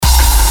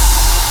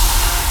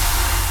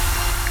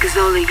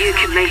Cause only you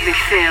can make me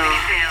feel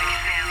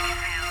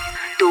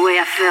the way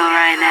I feel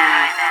right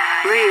now.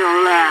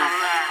 Real love,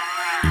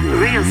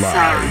 real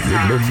songs,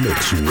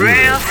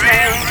 real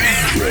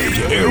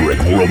things. Eric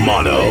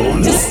Romano.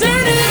 Just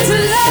turn into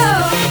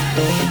love.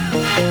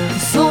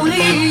 Cause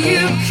only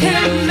you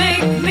can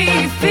make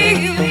me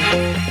feel.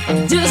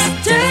 Just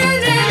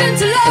turn it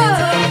into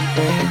love.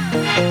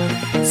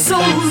 So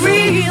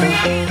real.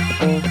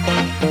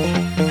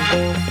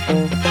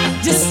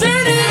 Just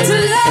turn it into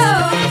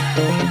love.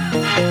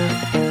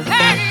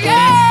 Hey,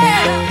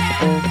 yeah.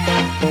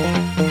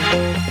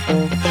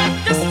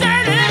 Just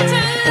turn it into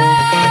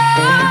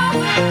love.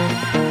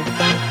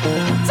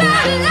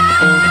 Turn it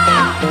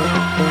love.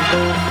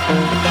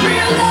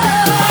 Real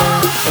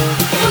love.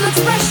 Full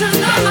expression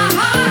of my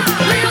heart.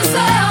 Real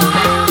soul.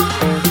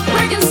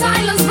 Breaking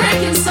silence,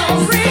 breaking soul.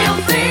 Real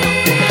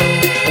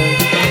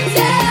things.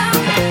 Yeah.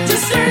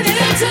 Just turn it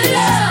into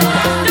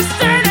love. Just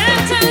turn it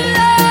into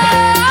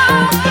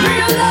love.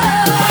 Real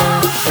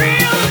love.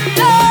 Real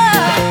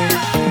love.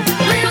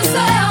 Real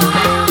soul.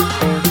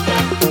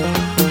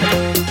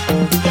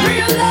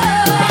 Real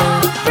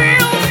love.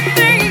 Real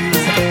things.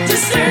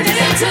 Just turn it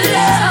into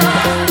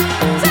love.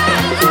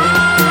 Turn it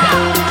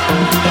love.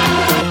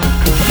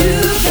 You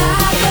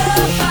got the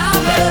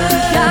power.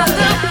 Got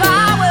the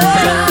power.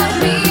 Drive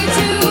me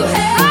to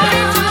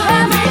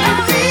hell. Make me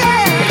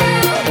feel.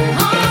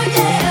 Oh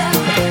yeah.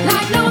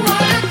 Like no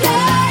other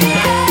can.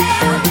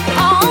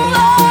 Oh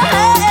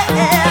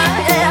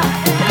yeah.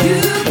 You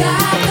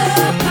got the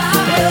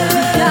power.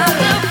 Got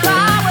the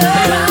power.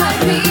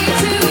 Drive me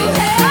to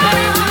hell.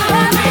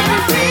 Make me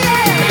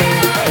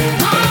feel.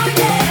 Oh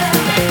yeah.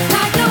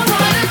 Like no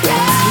other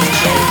can.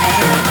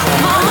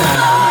 Oh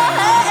yeah.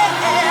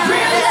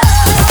 Real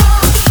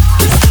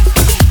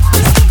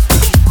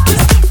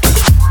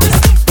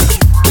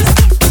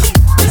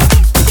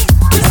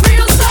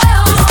real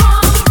soul.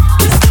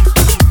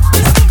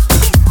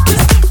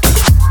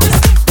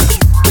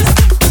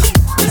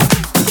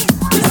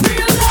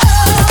 Real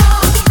love.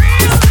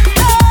 Real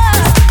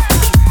love.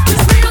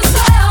 Real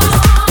soul.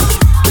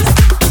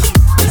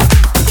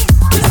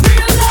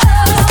 Real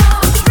love.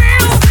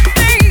 Real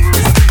things.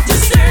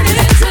 Just turn it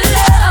into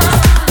love.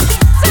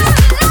 Turn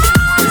it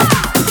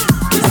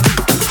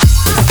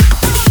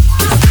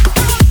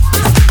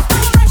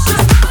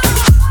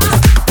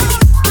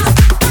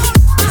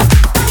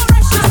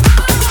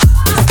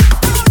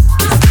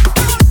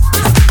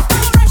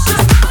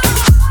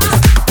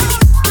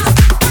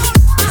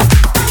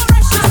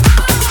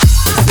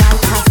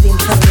Life has been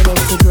turning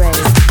into grey.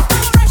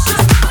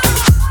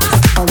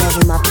 All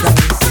over my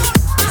place,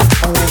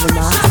 all over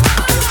my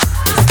heart,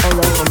 all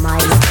over my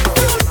life.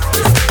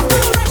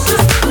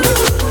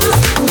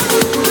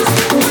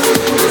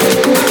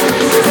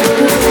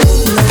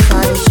 No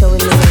sign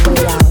showing me the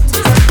way out,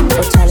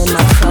 or telling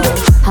my soul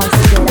how to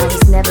get out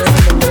this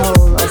never-ending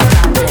hole of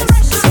darkness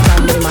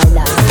surrounding my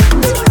life.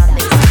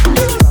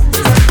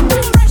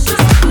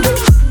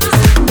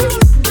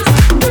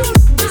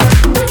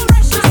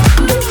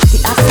 The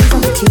absence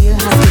of a tear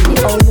has been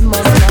the only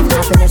moment of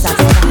happiness I've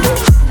ever had.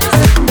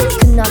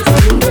 Could not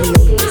believe in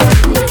me.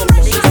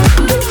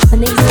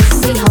 Unable to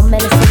see how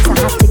many things I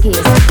have to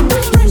give,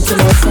 even to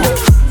myself.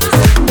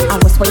 I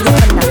was waiting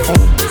for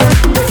nothing,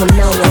 for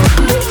no one,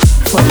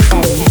 for the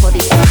end, for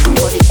the end,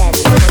 for the end,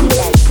 for the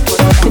end.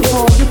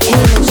 Before you came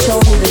and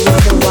showed me the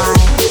reason why.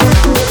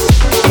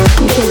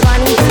 You can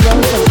run into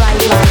rows of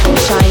bright light and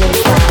shining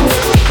stars,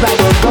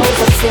 riding rows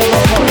of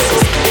silver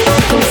horses.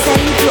 You can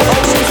sail through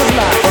oceans of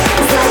love,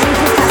 sliding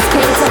through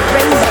cascades of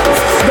rainbows,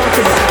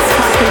 rockabouts,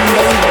 sparkling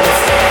rainbows.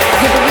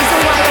 You're the reason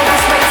why all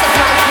this race of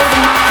life goes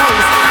in my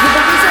face. You're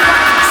the reason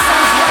why the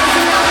sun's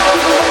rising up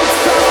even when it's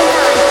going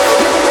down.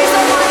 You're the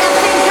reason why I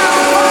think I'm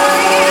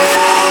falling in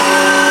love.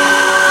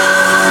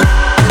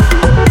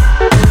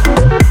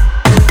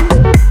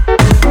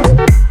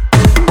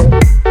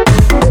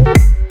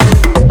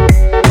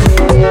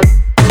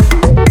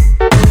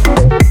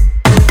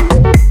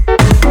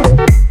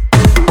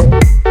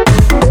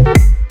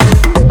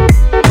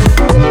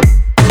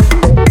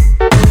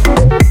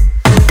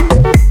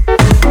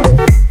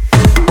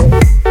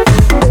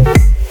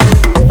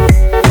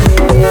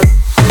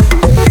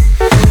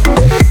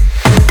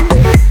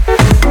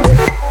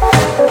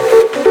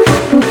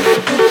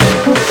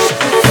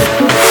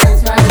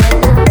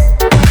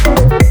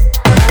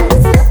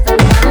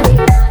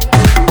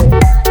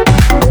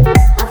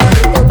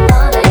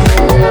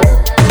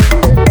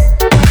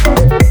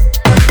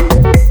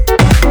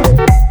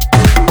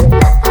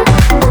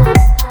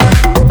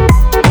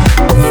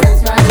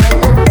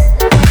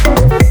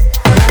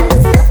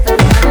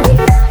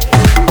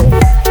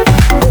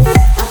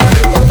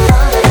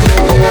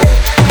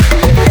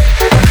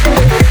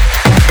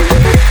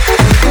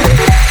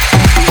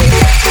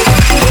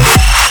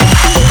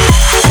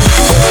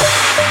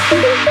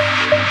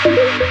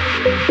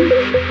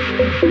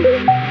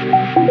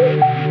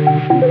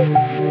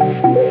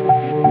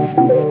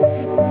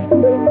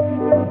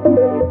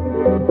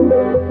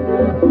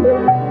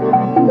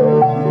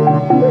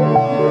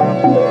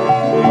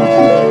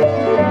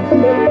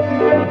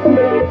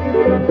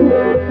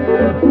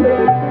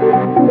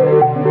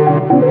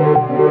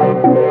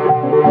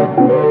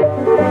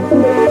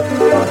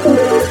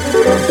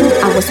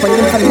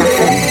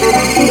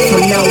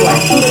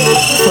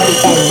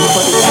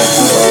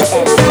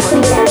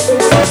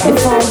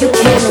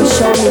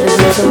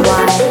 reason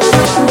why.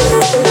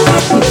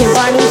 You can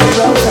run into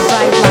rows of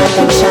bright light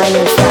and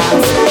shining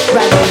stars,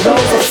 rather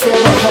rows of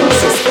silver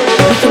horses.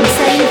 You can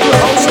sail through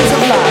oceans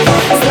of love,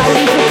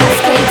 sliding through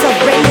cascades of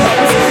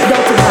rainbows,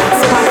 dotted by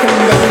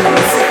sparkling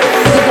diamonds.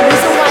 You're the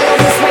reason why all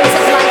these waves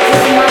of light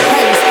within my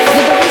place.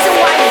 You're the reason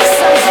why the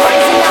sun's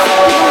rising up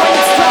even when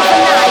it's 12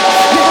 at night.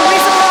 You're the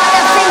reason why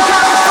I think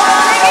I'm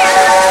falling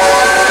in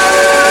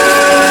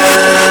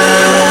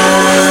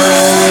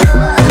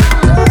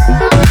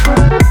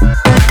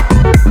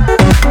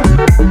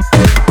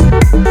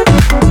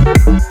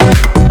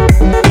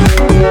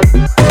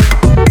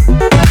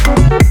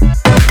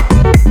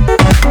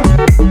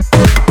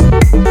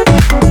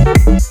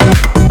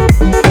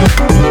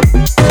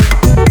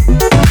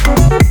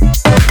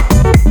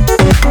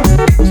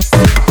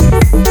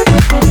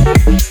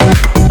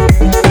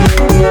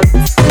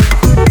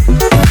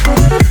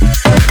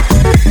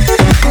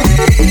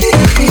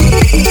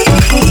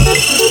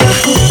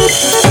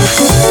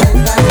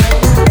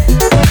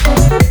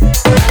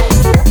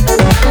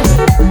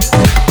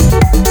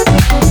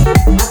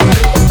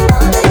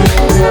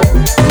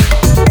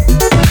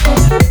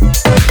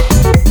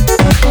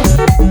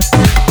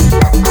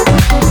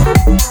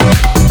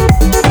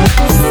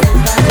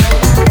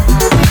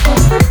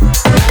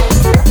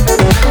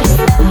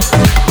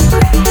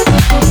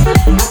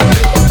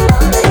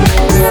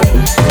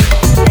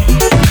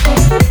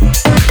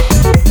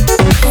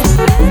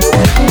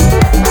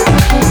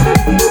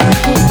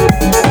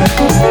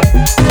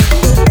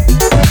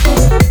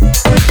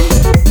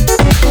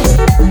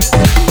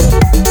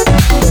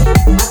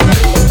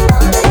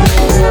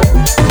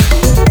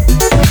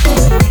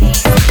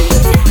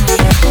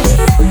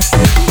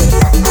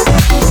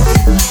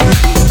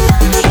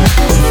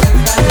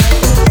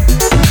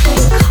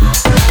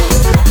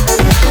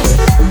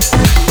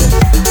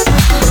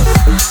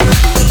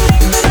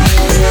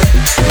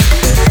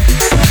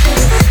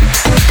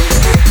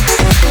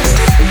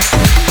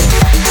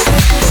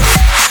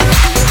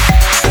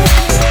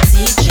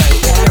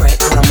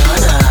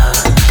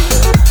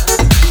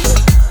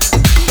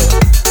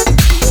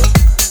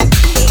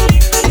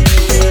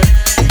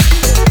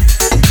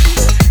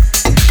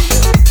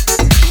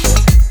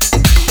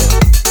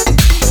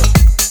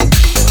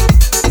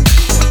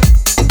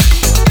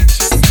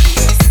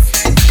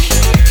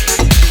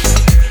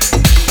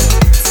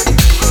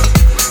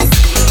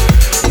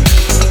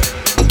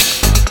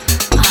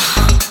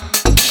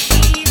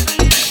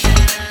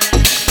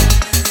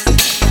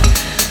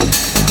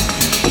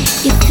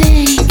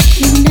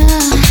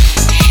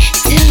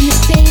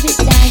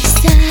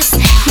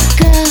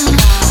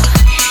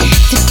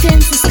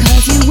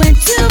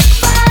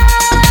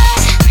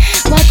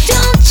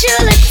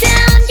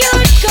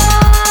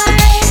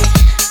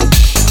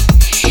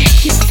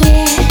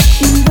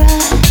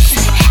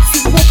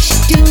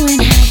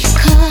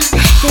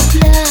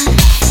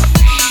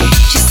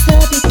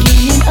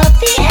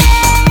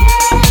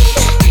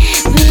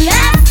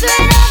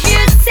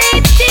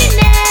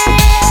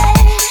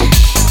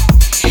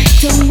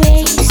Don't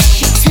waste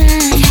your time.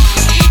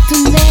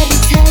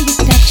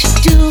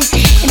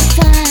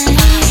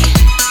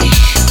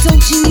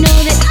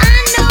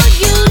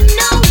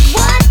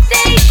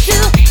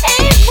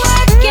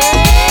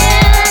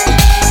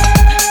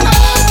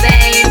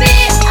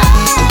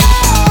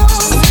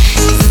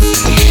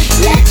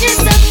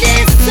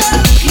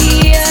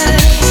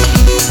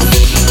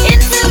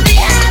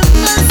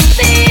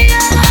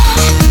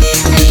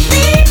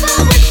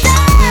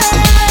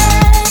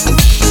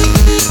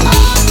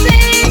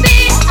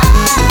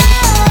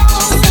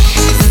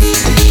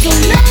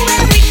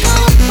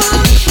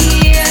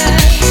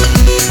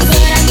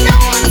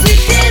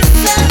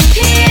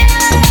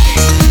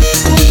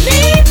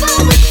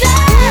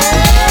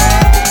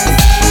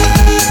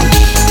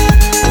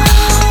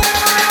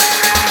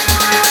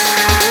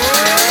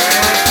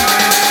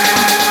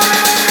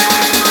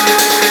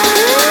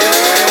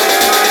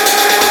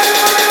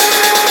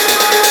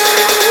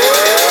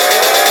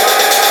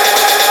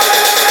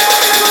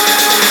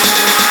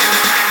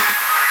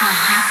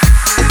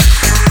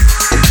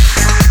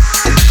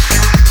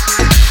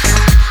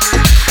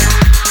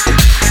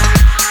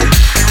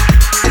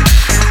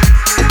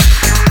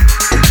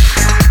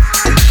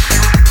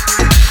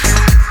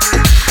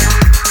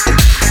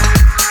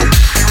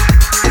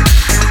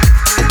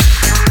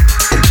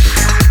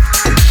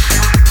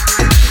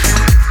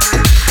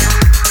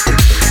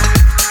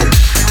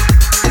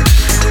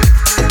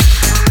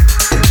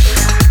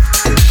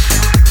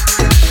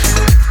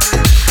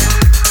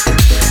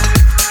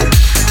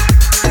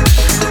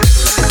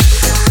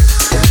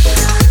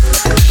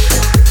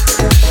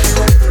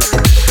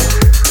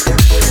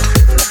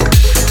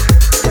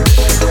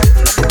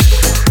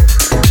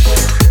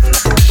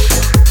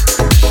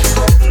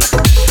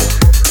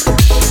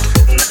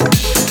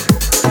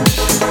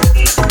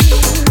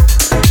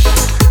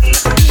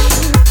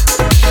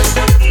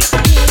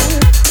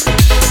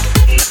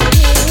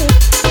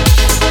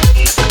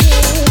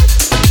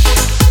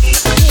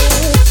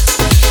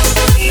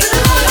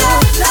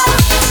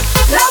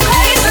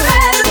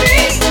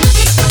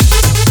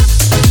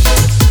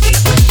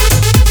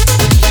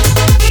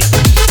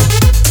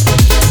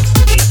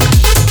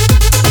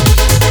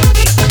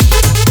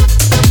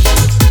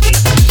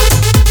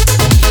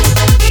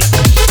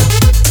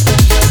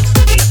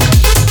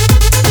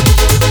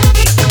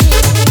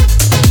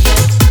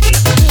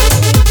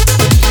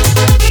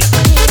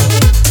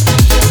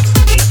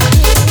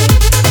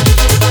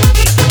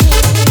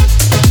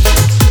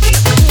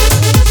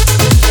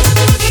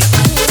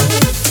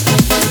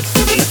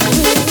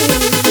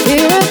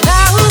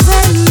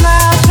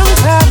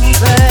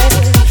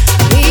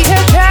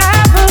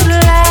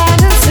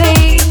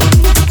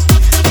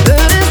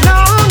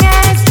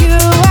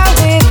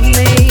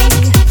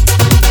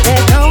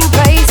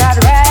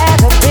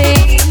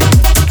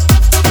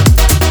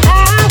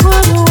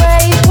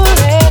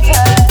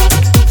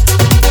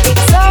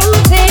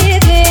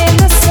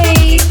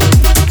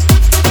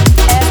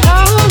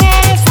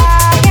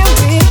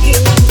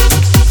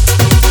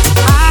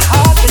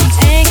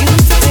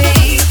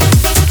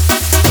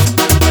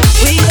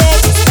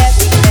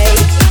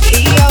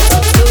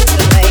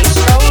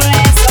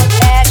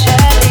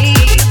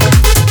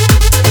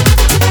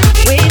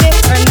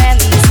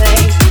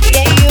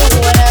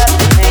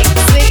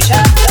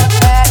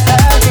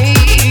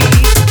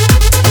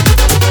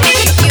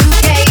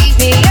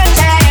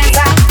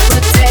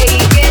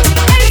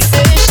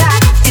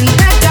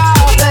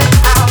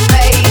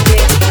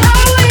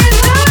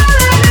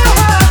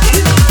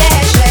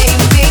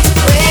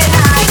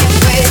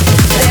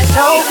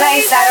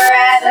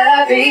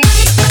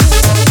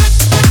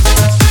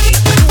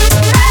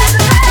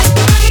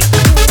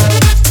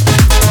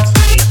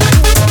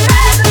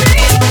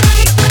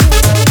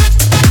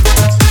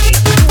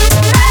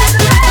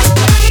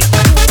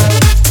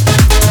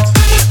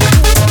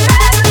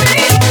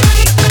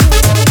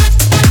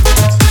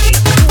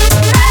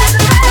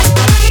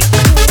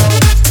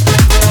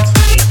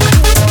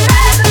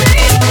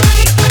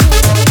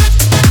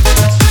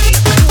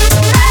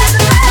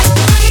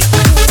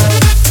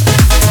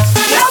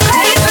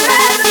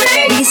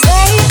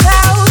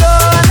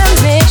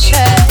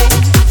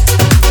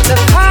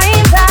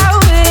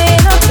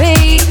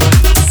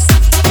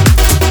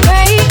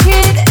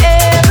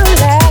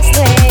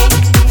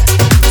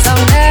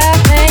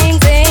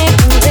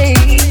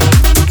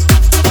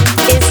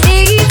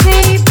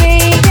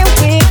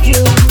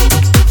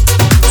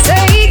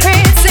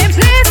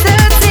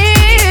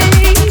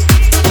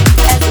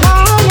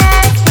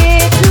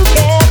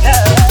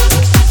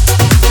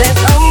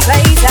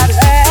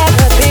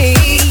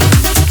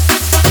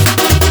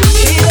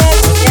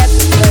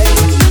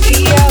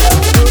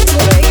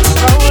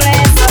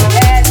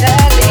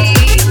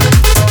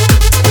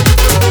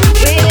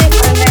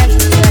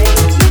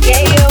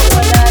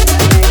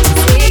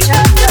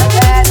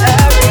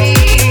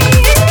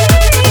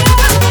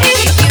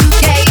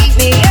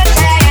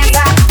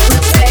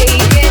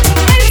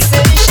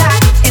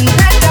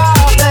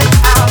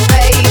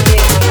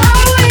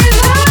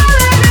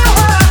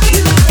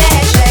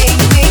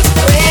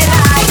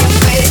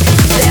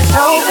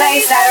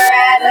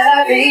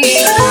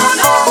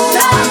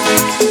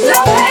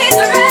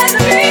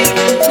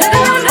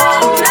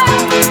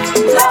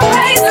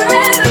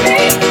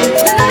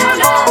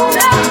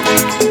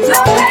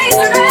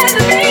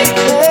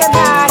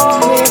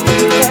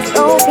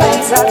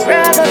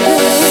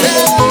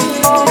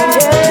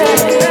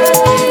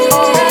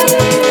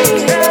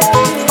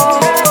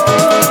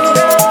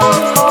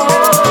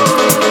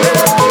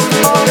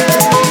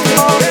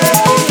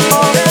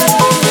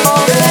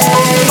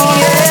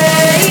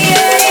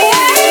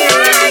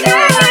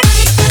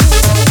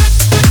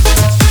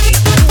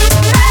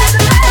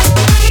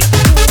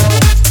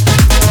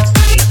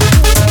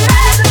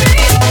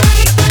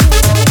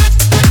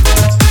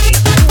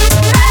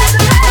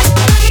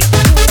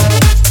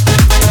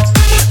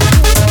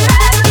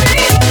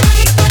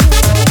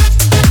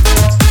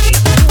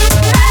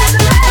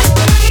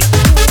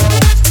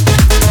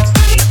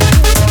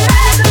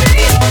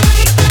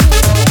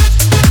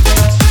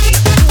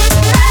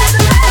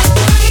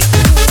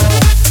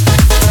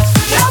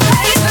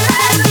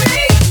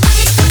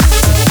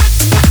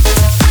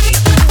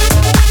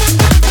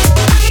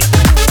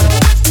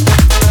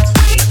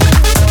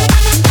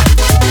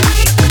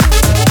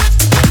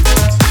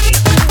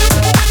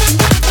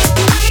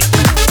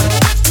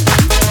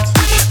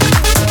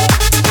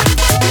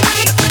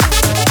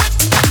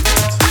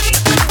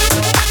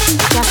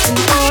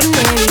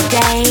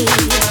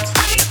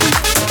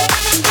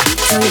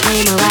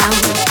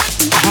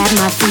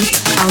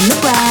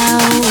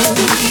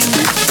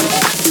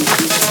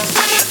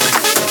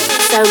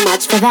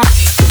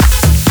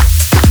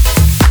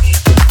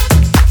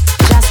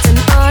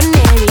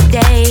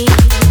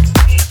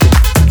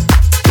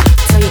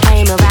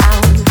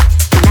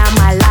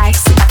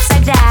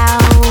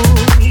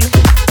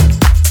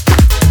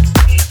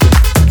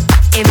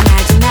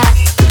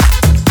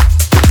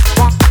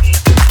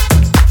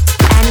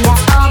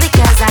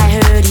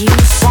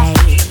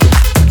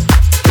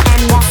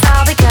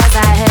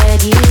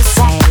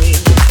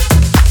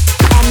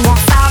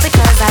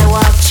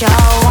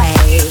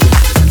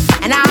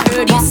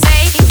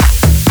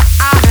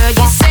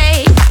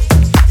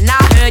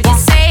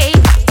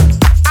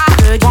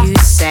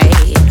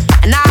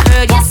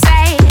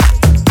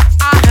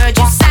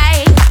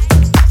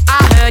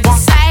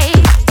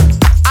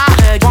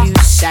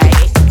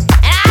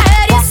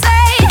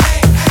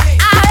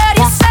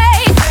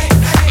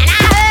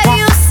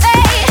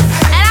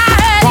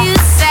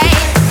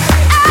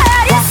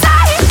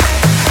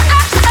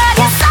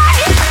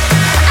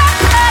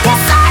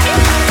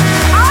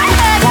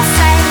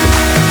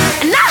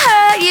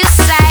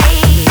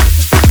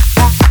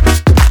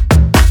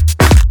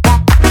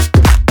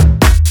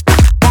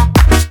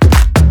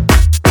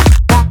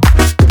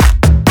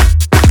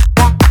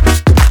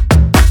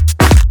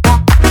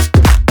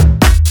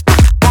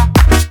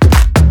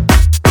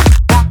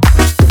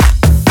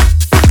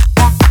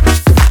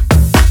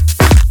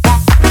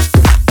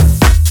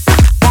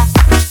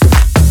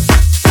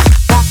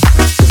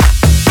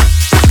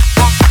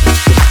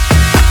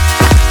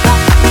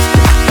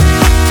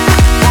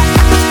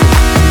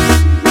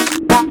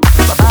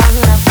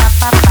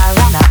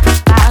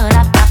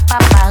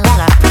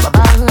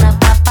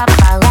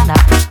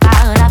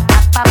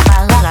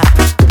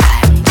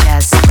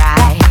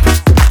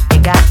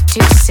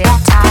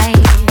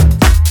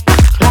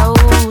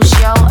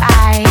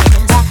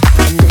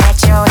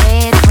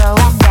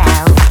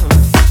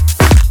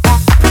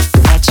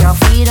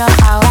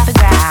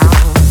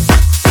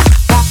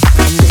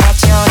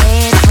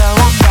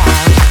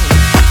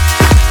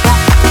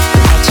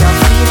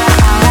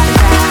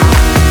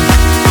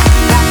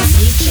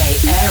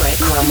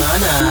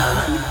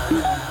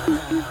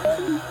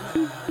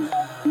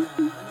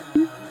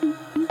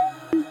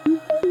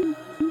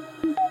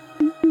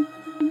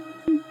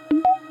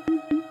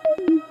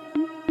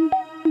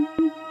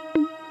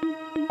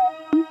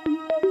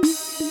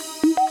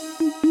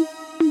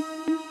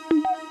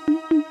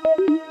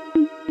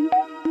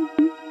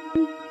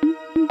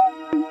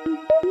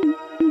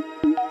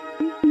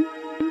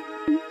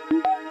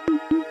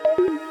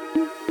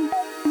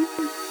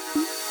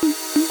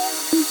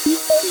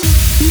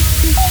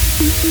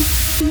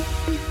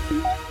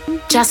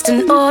 Just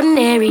an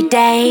ordinary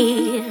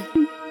day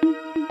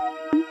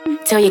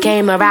till you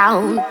came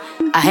around.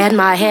 I had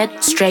my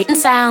head straight and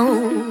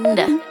sound,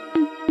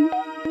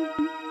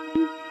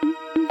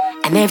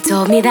 and they've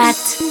told me that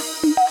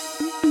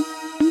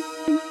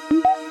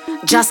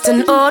just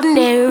an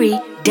ordinary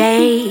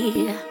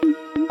day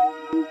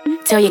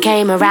till you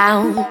came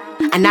around,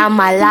 and now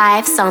my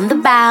life's on the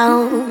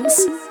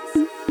bounce.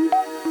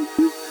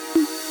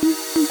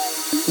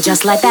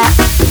 Just like that.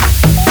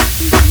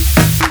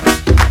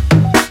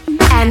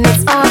 And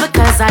it's all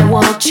because I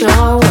walked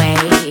your way.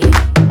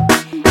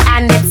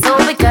 And it's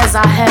all because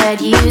I heard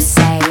you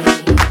say,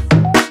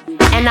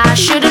 and I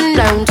should've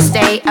known to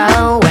stay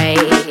away.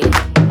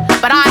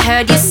 But I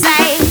heard you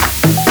say,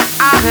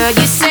 I heard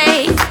you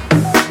say,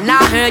 and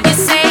I heard you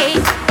say,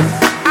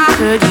 I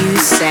heard you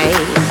say,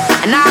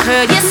 and I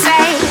heard you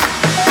say,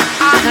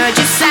 I heard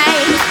you say,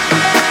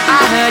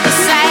 I heard you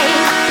say,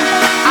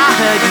 I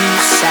heard you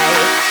say,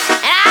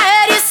 and I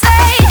heard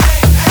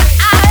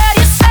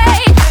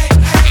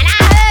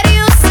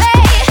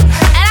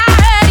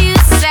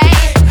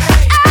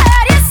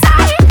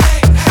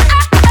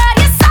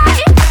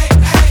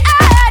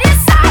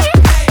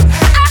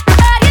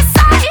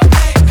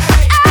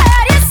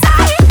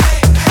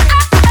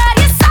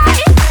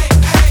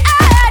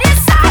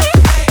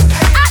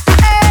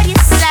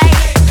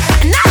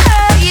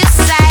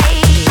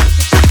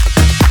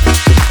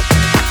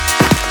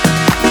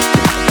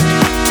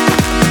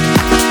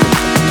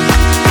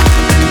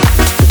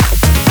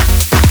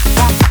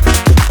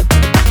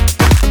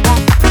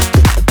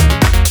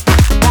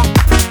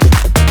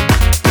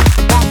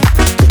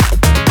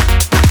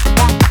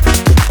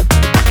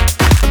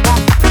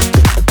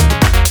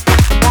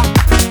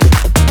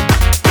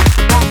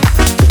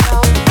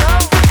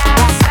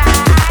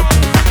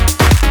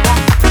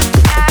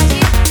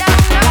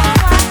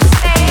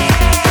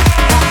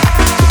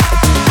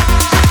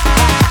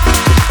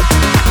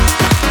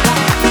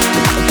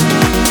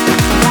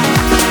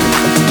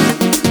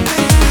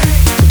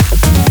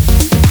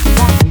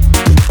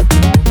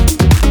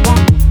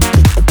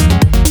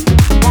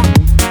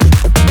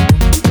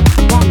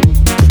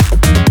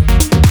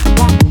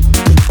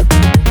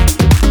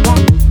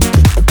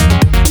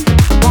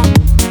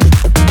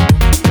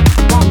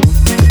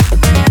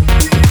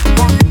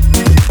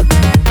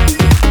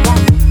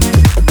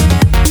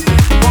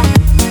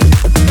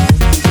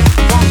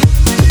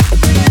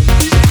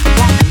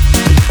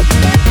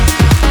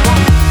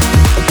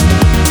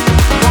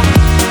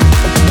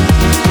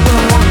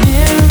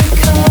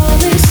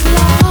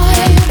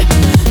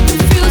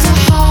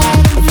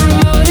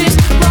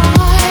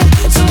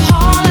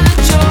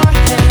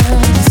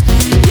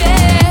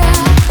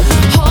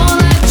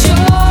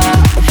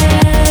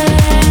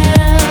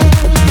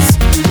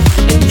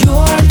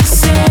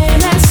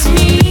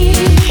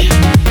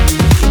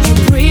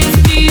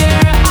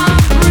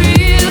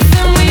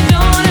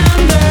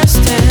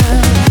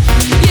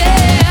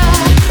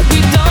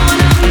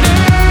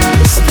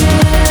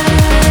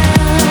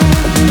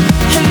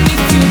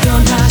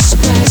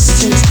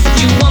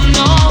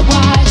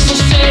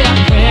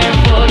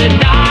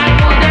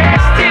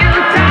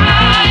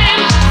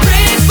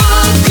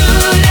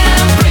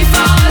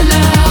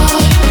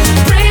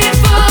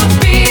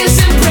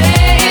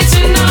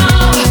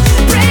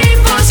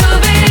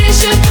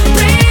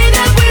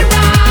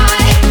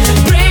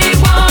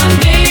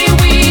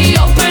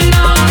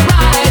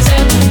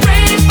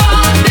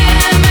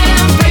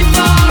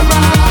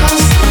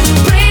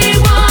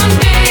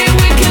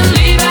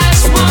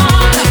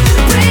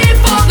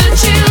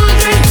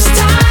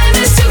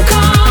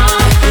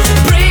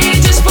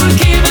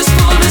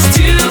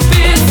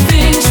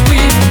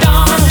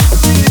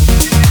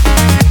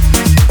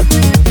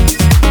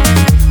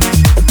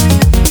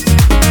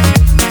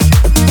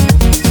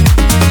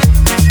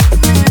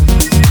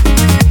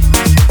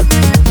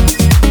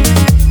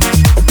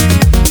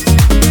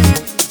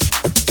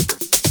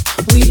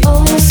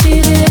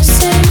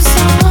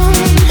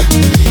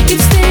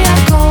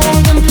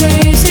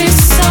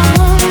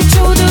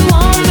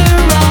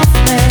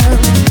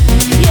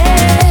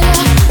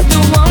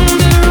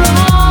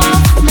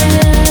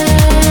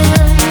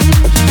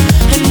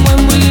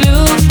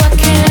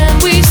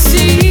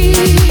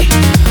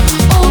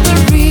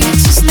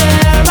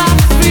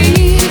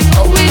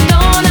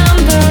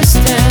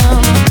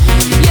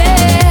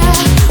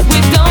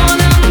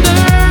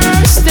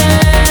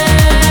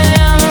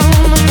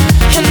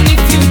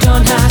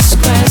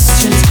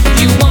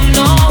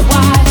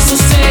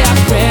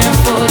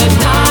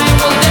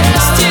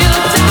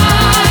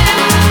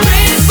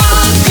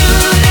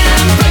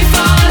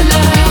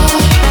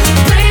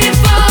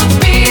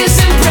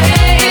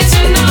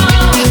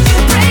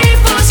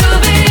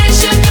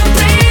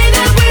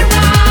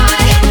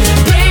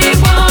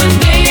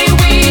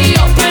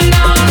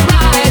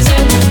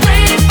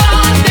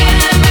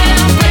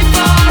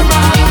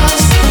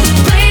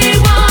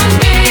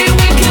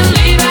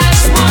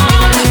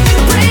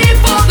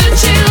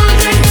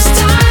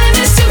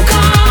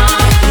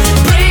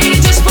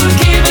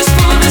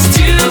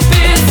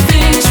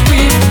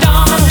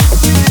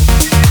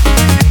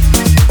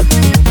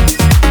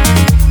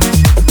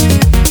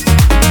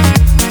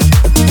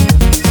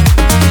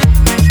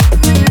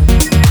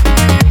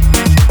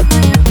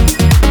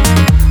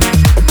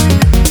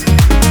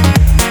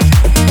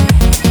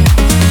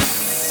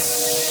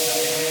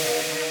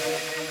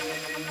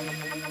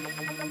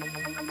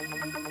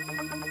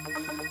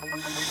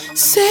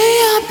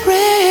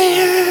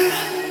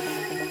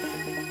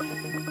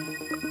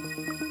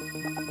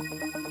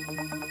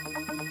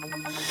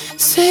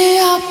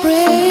a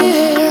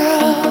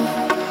prayer.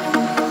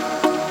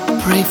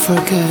 Pray for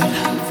good.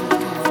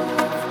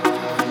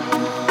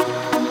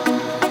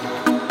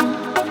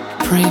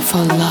 Pray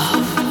for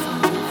love.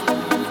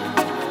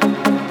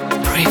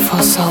 Pray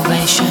for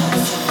salvation.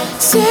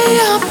 Say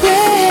a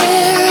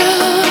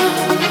prayer.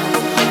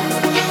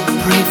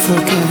 Pray for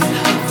good.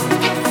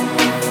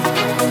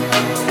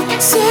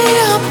 Say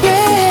a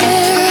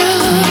prayer.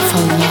 Pray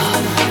for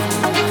love.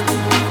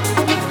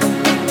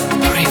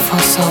 Pray for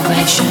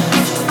salvation.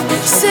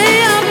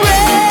 Say a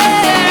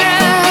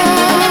prayer.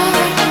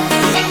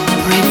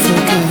 Pray for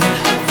good.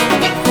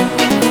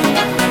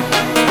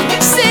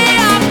 Say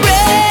a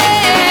prayer.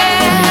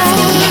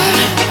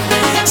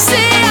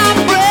 Say a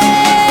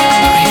prayer.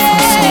 Pray for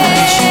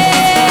salvation.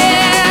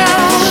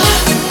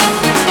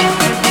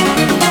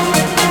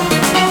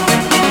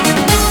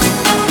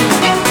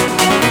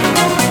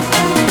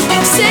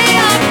 Say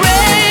a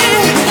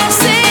prayer.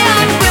 Say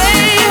a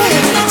prayer.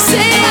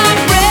 Say a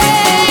prayer.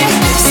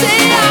 Say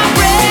a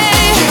prayer.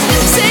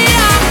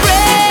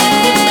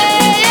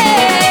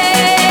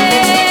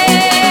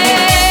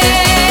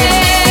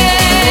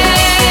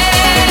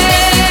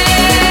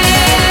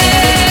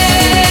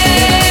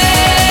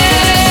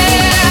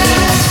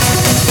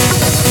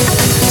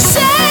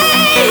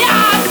 Say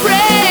a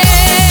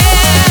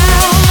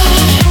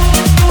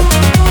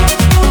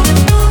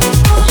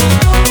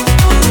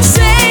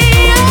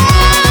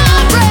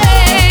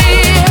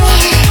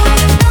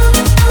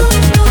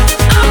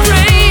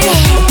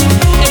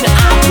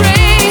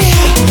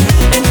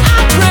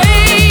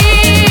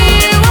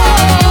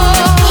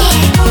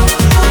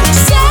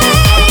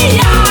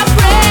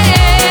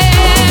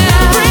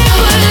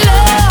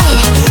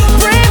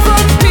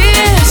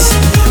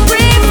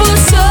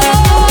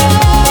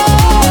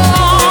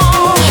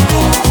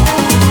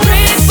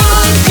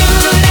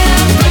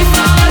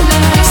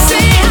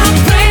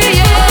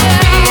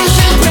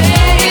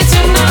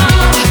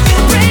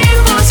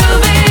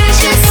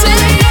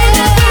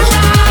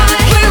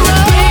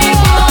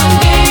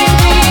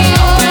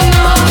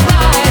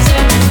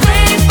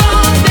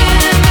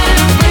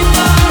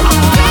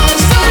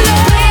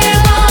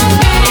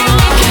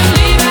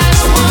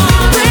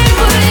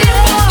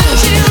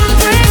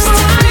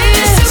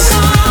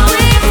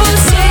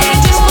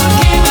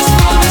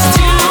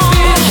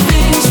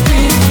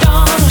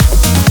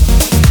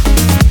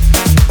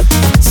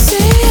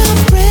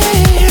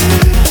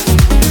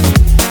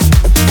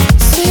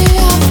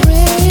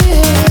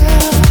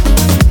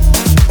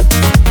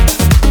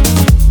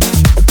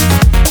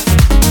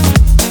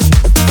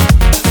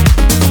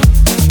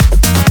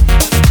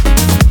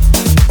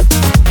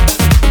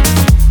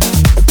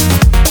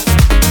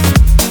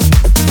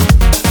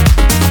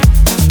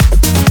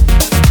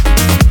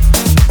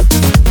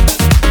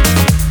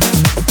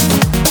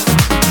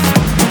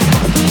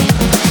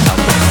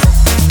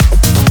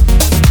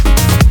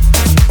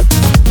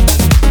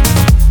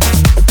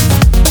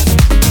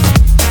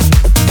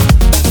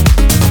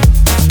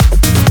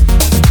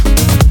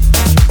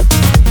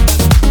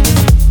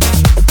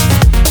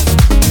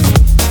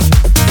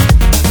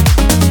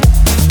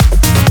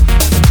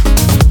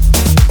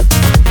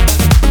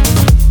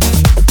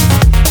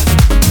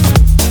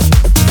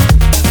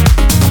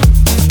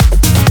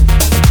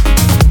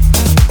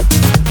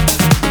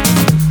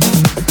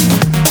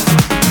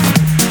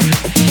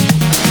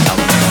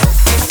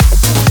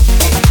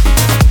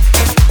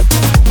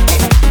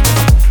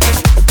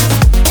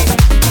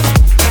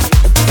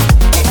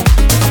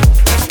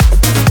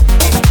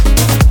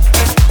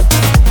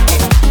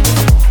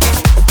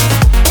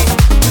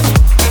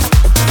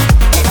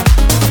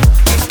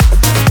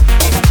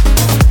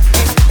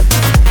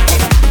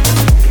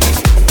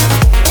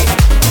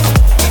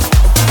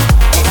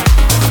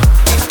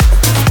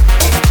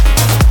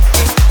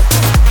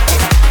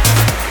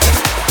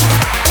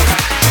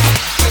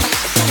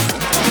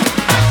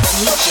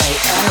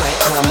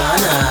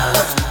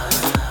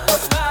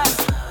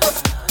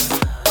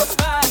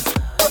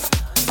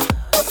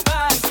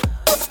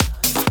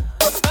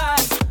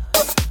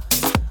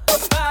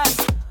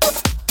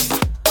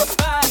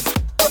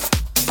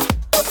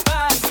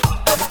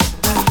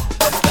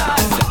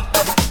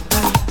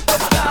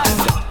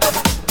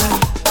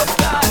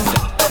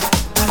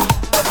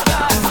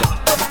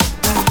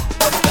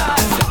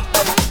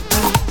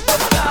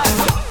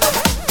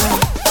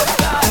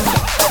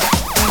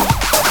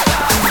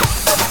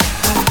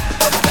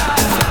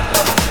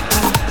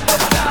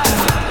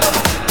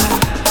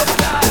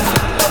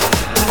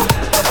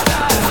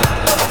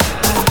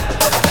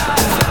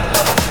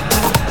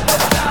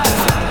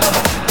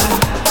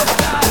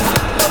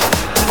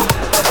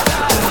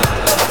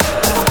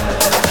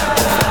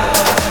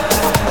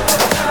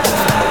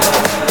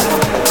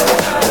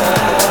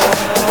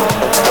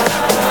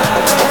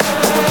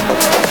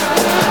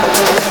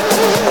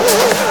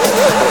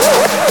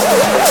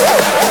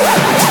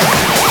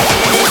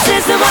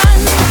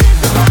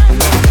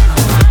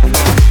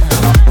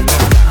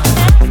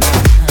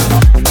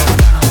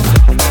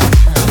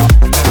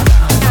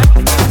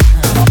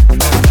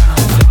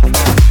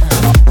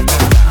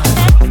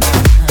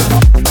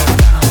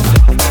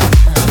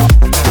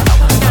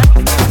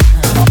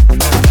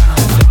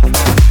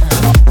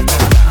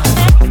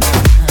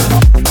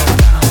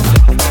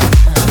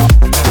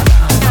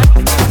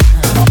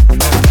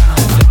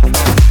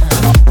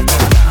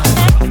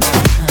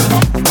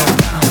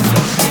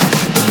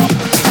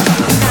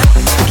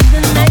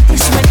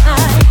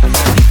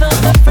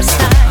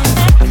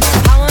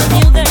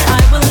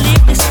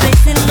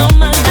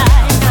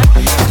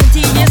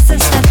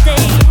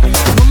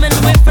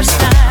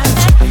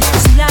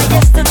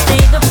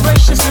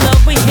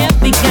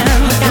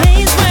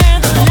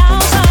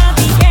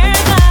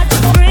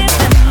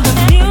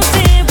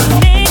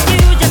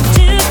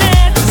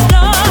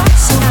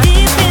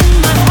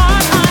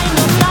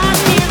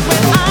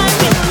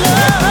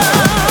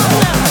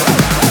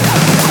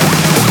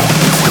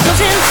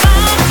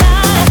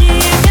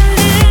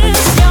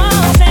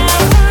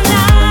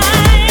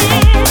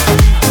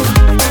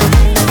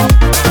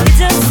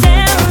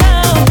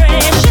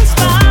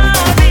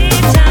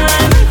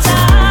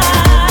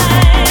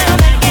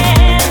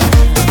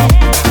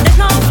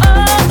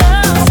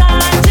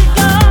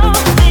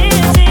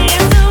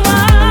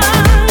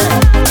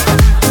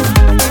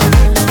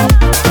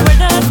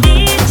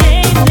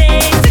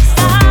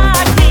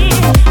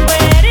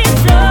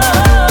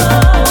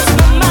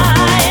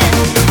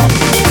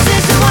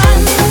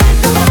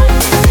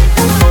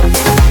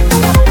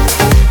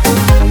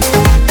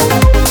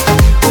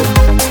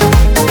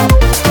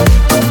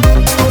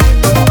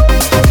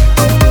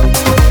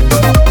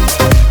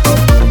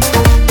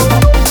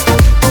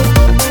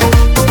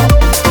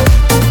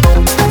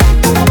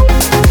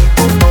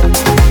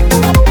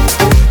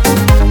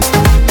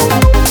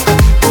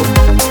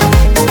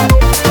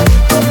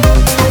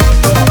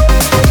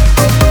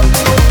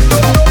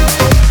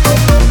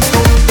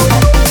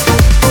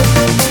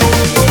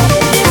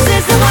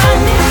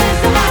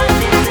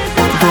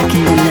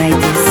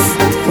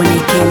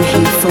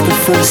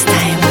first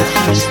time.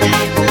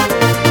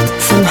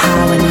 Somehow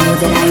I knew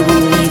that I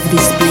will leave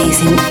this place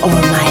in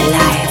all my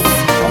life.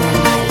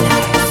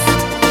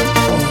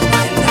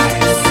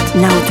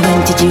 Now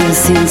 20 years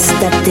since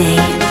that day,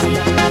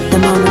 the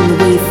moment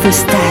we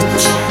first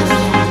touch.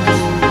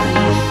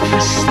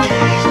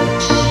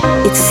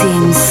 It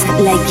seems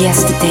like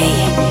yesterday,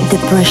 the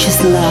precious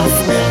love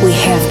we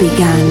have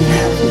begun.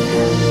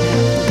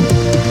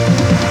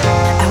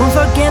 I won't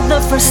forget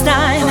the first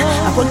time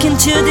I walked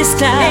into this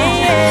club.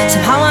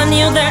 Somehow I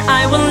knew that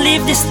I will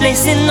leave this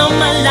place in all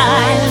my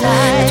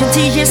life.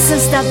 20 years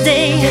since that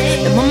day,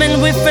 the moment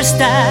we first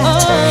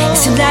touched. It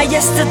seemed like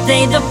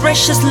yesterday, the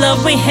precious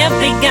love we have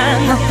begun.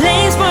 A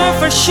place where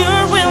for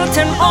sure we'll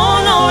turn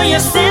on all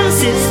your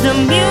senses. The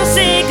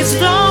music is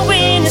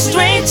flowing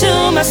straight to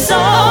my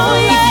soul.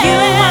 If you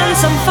want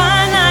some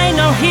fun, I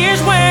know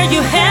here's where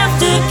you have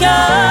to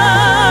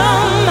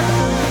come.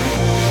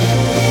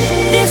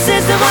 This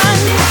is the one.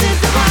 This is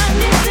the one.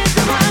 This is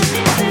the one.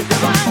 This is the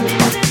one.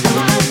 This is the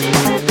one.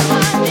 This is the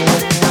one. This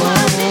is the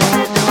one. This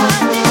is the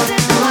one.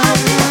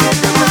 This is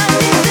the one. This is the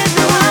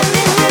one.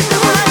 This is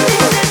the one.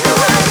 This is the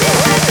one. This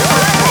is the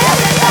one. This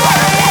is the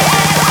one.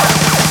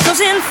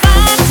 'Cause in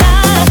 5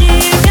 times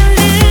you can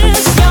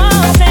lose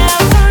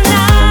yourself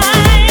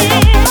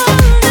tonight.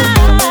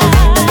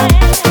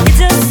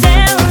 It's a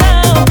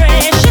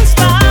celebration,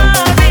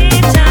 party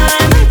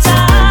time and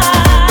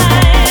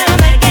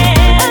time.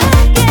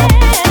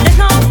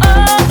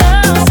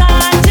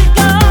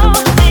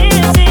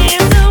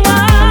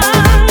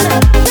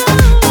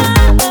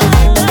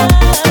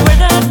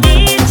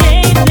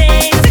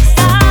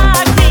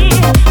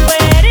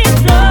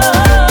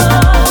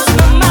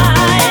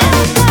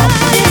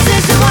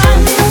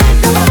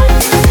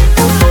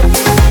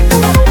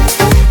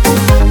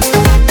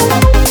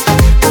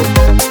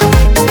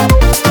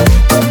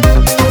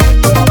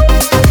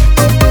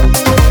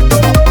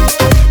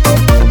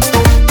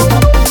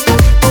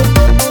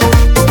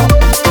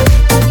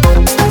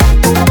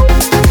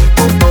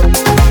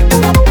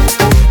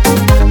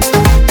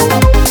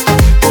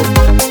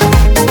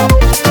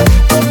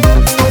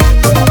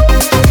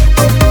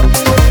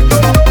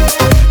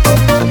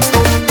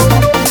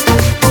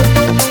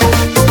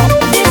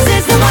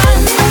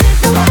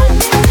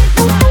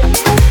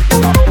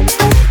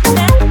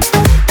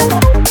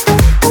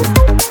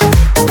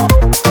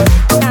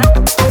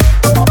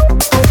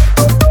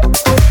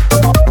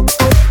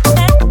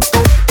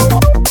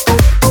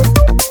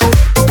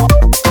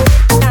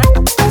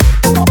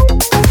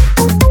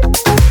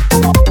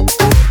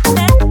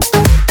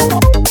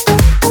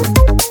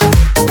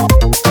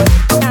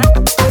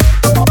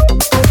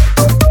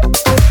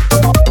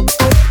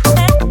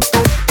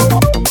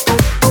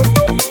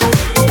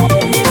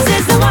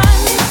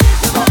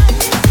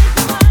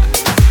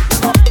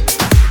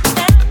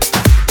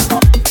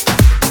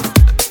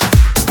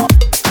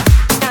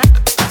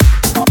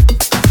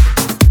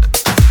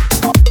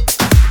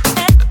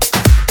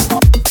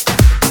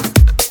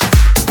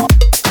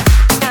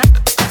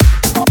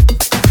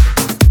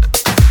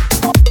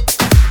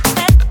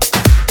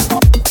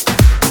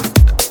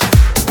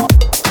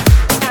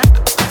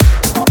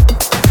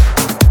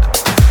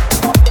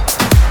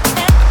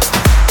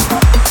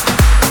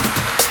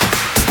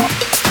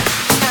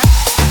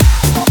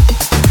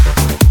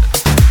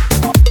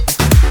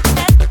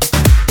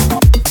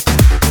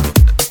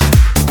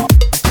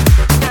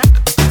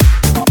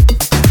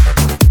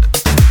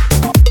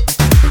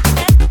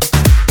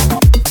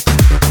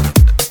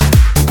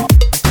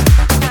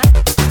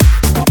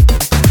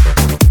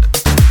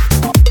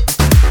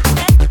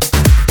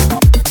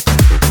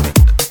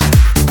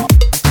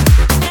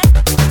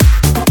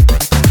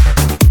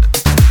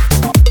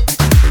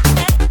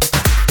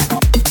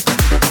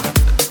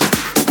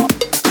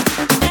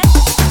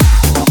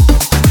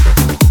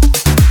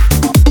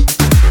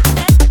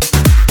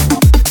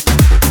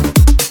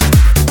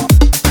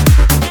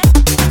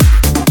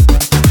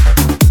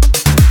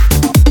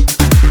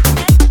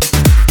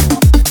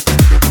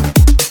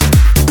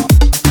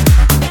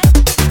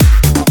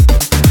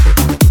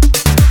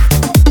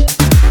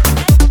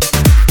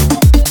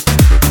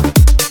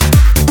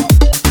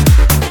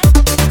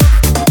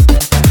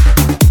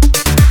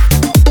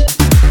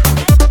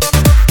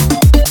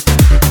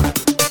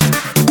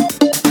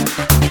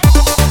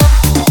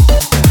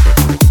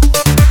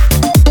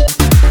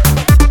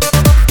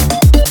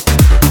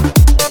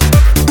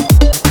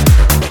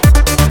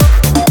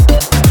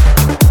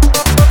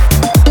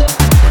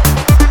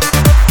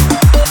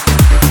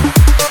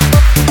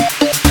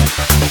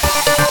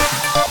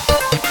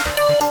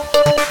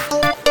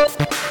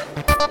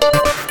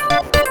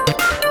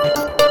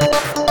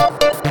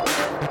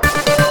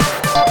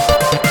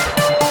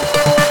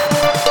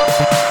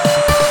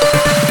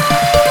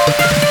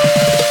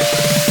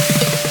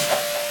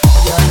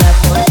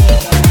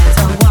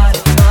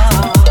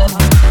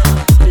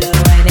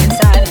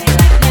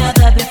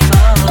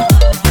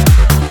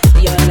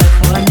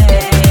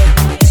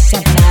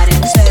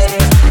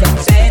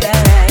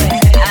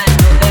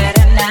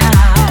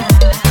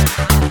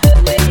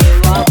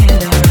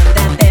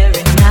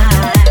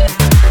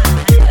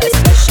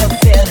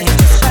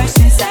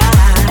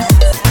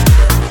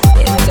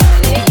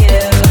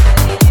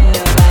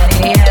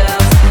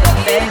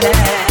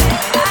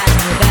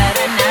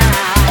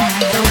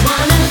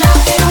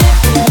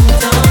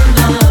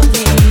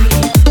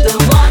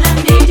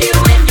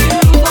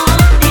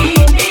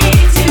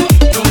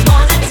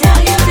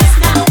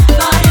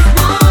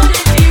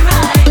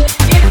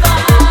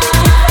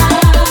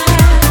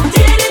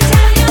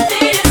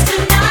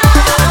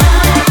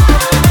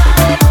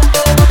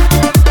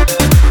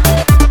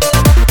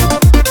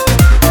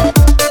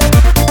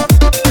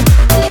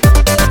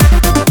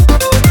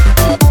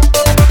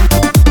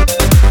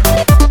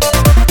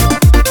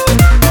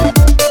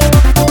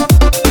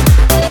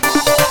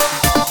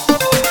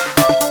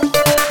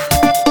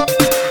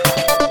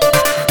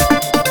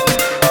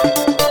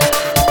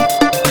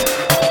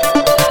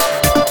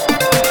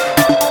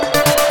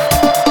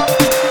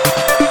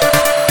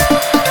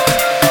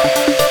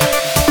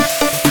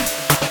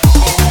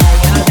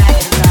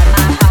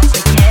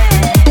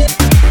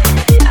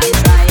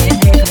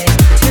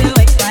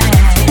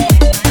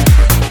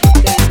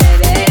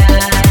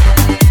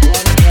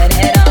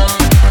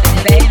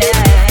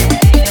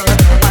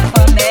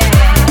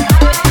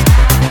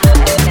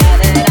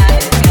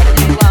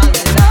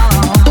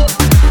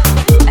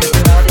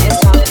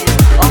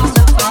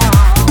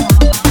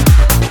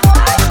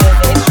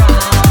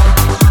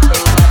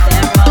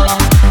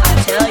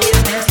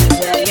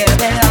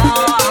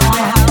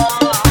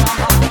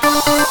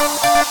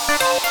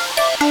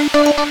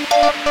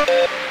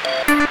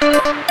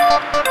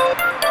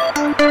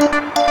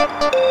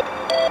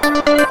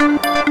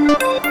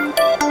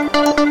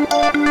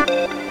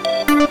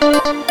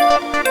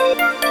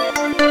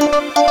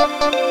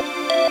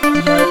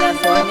 Your love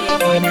for me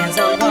came as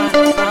a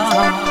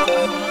waterfall,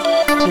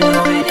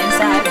 flowing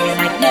inside me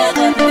like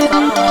never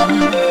before.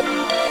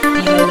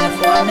 Your love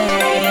for me,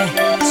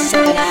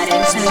 something I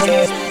didn't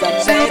say, but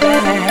baby,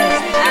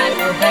 I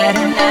know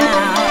better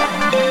now.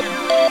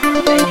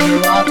 When you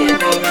walked in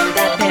the room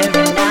that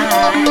very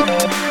night,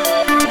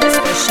 a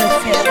special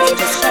feeling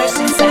just burst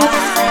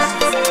inside.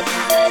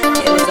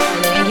 It was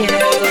only you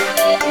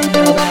and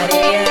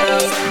nobody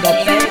else, but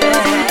baby,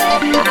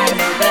 I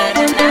know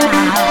better now.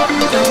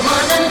 Don't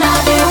wanna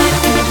love you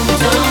if you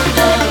don't love me.